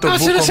 λίγο το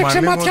κάτσε μπούκομα. Κάτσε να σε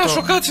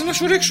ξεματιάσω, κάτσε να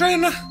σου ρίξω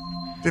ένα.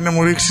 Τι να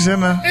μου ρίξεις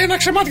ένα? Ένα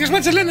ξεμάτιασμα,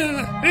 έτσι λένε.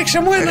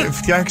 Ρίξε μου ένα.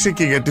 Φτιάξε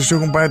και γιατί σου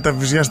έχουν πάει τα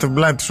βυζιά στο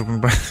πλάτη σου.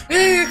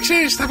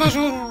 Ξέρεις, τα βάζω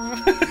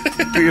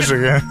πίσω.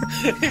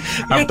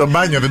 Από το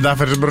μπάνιο δεν τα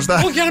έφερες μπροστά?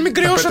 Όχι, για να μην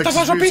κρυώσω, τα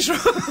βάζω πίσω.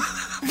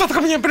 Βάτα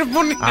καμιά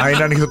πρεμβολή.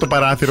 Είναι ανοιχτό το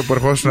παράθυρο που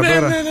ερχόσουν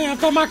τώρα. Ναι,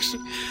 από το αμάξι.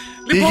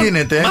 Τι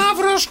γίνεται?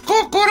 Μαύρος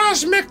κόκορας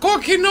με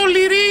κόκκινο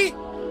λυρί.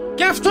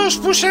 Και αυτός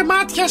που σε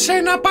μάτιασε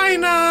να πάει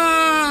να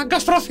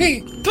γκαστρωθεί.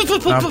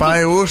 Να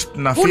πάει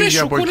να φύγει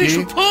από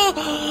εκεί.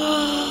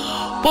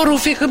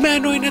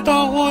 Πορουφιχμένο είναι το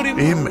αγόρι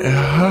μου.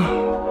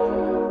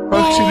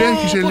 Όχι,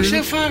 συνέχισε λίγο. Πώς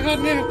σε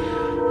φάγανε.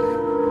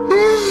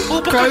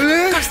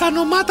 Καλέ.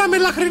 Καστανομάτα με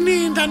λαχρινή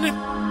ήτανε.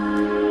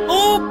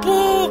 Όπου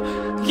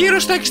γύρω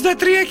στα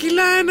 63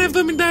 κιλά,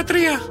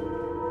 1,73.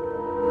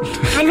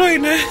 Καλό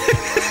είναι.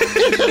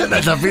 Να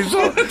τα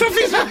αφήσω.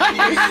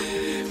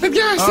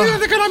 Παιδιά,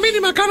 στείλετε κανένα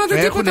μήνυμα, κάνατε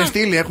τίποτα?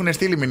 Έχουν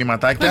στείλει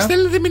μηνυματάκια. Να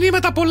στέλνετε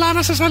μηνύματα πολλά,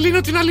 να σας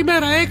αλύνω την άλλη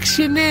μέρα.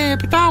 6, 9,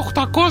 7,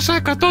 800,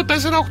 100,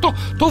 4, 8.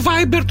 Το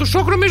Viber του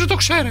Σοκ νομίζω το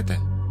ξέρετε.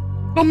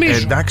 Νομίζω.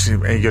 Εντάξει,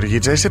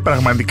 Γεωργίτσα, είσαι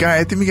πραγματικά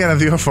έτοιμη για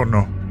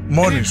ραδιόφωνο.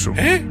 Μόνη σου.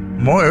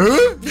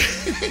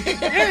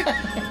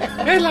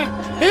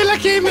 Έλα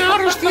και είμαι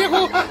άρρωστη,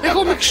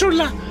 εγώ με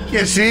ξούλα. Και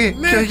εσύ,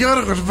 και ο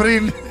Γιώργος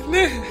πριν.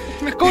 Ναι,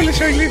 με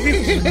κόλλησε ο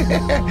ηλίθιος.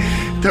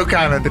 Το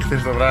κάνατε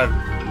χθες το βράδυ?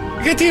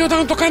 Γιατί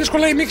όταν το κάνεις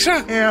κολλάει η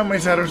μίξα? Άμα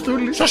είσαι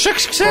αρρωστούλης. Στο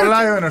σεξ ξέρετε.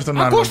 Κολλάει ο ένας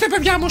τον άλλο. Ακούστε,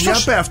 παιδιά μου. Για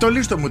πέ, αυτό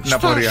λύστο μου την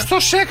απορία. Στο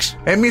σεξ.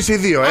 Εμείς οι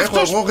δύο.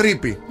 Αυτός... Έχω εγώ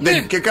γρίπη.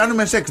 Ναι. Και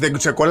κάνουμε σεξ. Δεν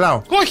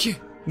ξεκολλάω. Όχι.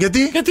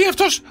 Γιατί? Γιατί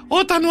αυτός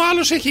όταν ο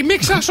άλλος έχει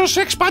μίξα, στο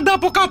σεξ πάντα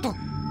από κάτω.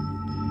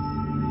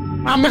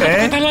 Μέχρι να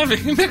το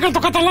καταλάβει. Μέχρι να το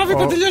καταλάβει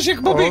θα τελειώσει η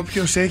εκπομπή.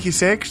 Όποιος έχει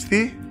σεξ,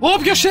 τι?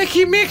 Όποιος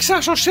έχει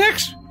μίξα στο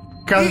σεξ.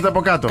 Κάθεται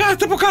από κάτω.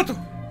 Κάθεται από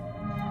κάτω.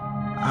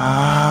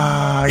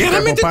 Για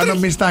από πάνω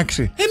μη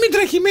στάξει. Μην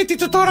τρέχει μύτη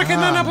του τώρα και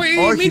να είναι από.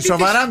 Όχι,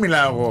 σοβαρά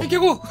μιλάω εγώ. Κι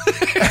εγώ.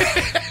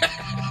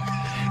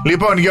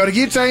 Λοιπόν,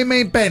 Γεωργίτσα, είμαι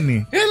η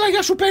Πέννη. Έλα,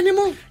 γεια σου, Πέννη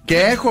μου. Και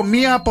έχω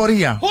μία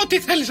απορία. Ό,τι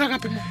θέλεις,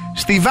 αγάπη μου.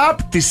 Στη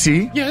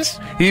βάπτιση,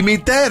 η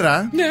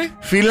μητέρα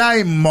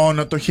φυλάει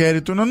μόνο το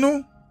χέρι του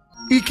νονού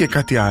ή και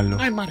κάτι άλλο?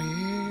 Άι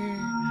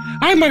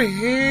Μαρή.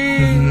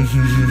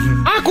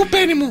 Άκου,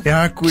 Πέννη μου.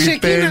 Άκου η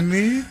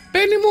Πέννη.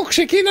 Πέννη μου,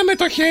 ξεκίνα με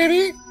το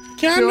χέρι.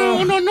 Και αν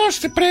ο νονός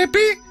πρέπει,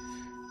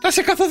 θα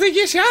σε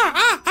καθοδηγήσει.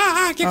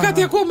 Και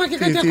κάτι ακόμα και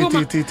κάτι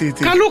ακόμα.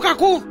 Καλού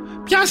κακού.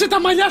 Πιάσε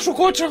τα μαλλιά σου,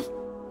 κότσο.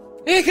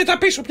 Έχει τα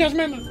πίσω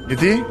πιασμένα.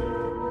 Γιατί?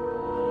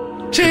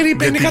 Ξέρει η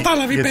Πέννη,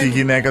 κατάλαβε η Πέννη. Για τη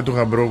γυναίκα του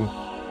γαμπρού.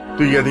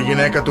 Για τη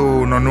γυναίκα του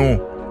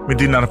νονού. Μην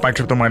την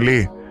αρπάξει από το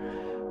μαλλί.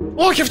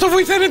 Όχι, αυτό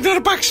βοηθάει να την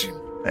αρπάξει.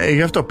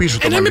 Γι' αυτό πίσω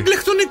το μαλλί. Να μην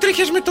πλεχτούν οι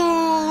τρίχες με το...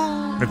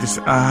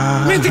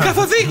 με την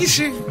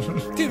καθοδήγηση.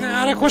 Τι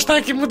άρα,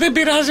 Κωστάκι μου, δεν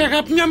πειράζει,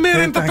 αγάπη. Μια μέρα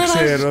να τα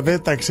περάσει.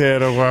 Δεν τα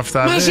ξέρω εγώ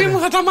αυτά. Μαζί μου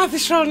θα τα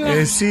μάθεις όλα.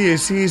 Εσύ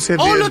είσαι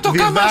όλο το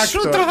κάμα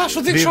σούτρα θα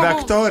σου δείξω.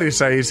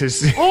 Διδακτόρισα είσαι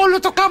εσύ. Όλο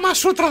το κάμα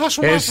σούτρα θα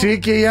σου μάθω. Εσύ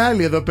και οι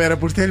άλλοι εδώ πέρα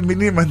που στέλνουν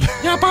μηνύματα.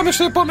 Για πάμε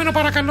στο επόμενο,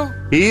 παρακαλώ.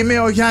 Είμαι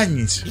ο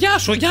Γιάννης. Γεια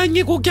σου,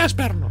 Γιάννη, κουκιάς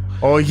παίρνω.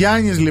 Ο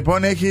Γιάννης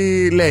λοιπόν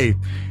λέει: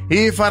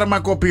 η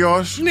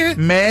φαρμακοποιός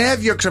με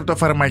έδιωξε από το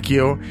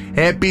φαρμακείο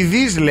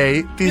επειδή,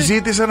 λέει, τη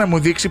ζήτησα να μου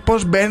δείξει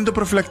πώς μπαίνει το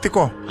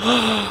προφυλακτικό.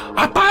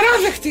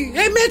 Απαράδεκτη!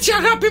 Έτσι,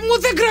 αγάπη μου,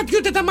 δεν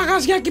κρατιούνται τα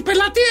μαγαζιά και η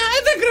πελατεία,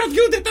 δεν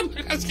κρατιούνται τα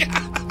μαγαζιά.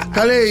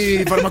 Καλέ,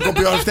 η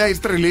φαρμακοποιός φταίει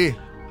τρελή.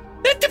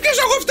 Τι ποιος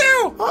εγώ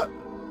φταίω?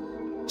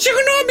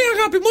 Συγγνώμη,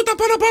 αγάπη μου, τα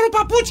πάω να πάρω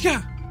παπούτσια.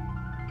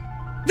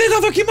 Δεν τα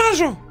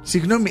δοκιμάζω.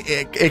 Συγγνώμη,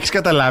 έχεις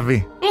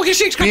καταλάβει? Όχι,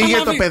 εσύ έχεις καταλάβει.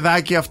 Πήγε το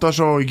παιδάκι αυτός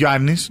ο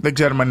Γιάννης, δεν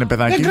ξέρουμε αν είναι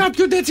παιδάκι. Δεν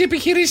κρατιούνται έτσι οι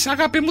επιχειρήσεις,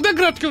 αγάπη μου, δεν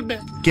κρατιούνται.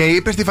 Και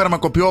είπε στη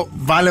φαρμακοποιό,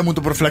 βάλε μου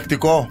το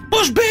προφυλακτικό.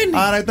 Πώς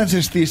μπαίνει? Άρα ήταν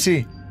σε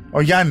στήση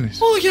ο Γιάννης.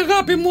 Όχι,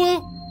 αγάπη μου,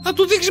 θα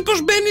του δείξει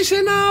πώς μπαίνει σε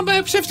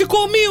ένα ψευτικό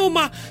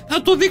ομοίωμα.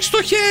 Θα του δείξει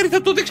το χέρι,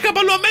 θα του δείξει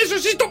καπαλό αμέσως,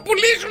 εσύ το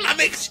πουλί σου να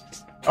δείξει.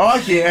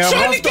 Όχι, εγώ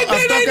αυτό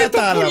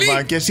κατάλαβα.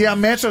 Και εσύ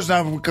αμέσως να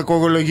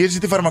κακολογήσεις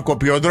τη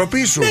φαρμακοποιό,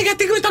 ντροπή σου. Ναι,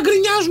 γιατί τα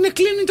γκρινιάζουν,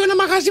 κλείνει το ένα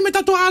μαγαζί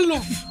μετά το άλλο.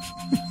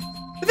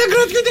 Δεν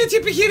κρατιούνται έτσι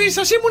οι επιχειρήσεις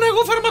σας. Ήμουν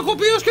εγώ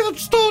φαρμακοποιός και θα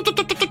τους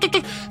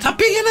θα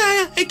πήγαινα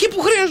εκεί που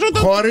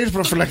χρειαζόταν. Χωρίς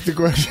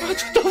προφυλακτικό.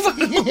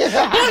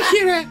 Όχι,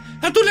 ρε.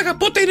 Θα του έλεγα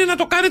πότε είναι να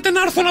το κάνετε,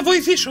 να έρθω να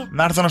βοηθήσω.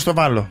 Να έρθω να στο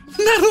βάλω.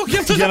 Να έρθω και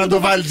αυτό. Για να το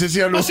βάλεις εσύ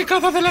αλλού. Βασικά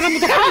θα ήθελα να μου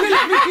το κάνει.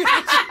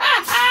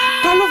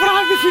 Καλό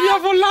βράδυ, φιλιά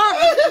πολλά.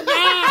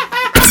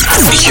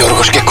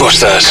 Γιώργος και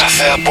Κώστας.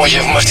 Κάθε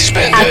απόγευμα στις 5.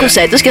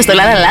 Άκουσέ τους και στο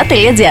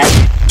lalala.gr.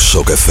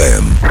 Σοκ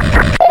FM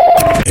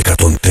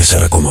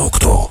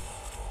 104,8.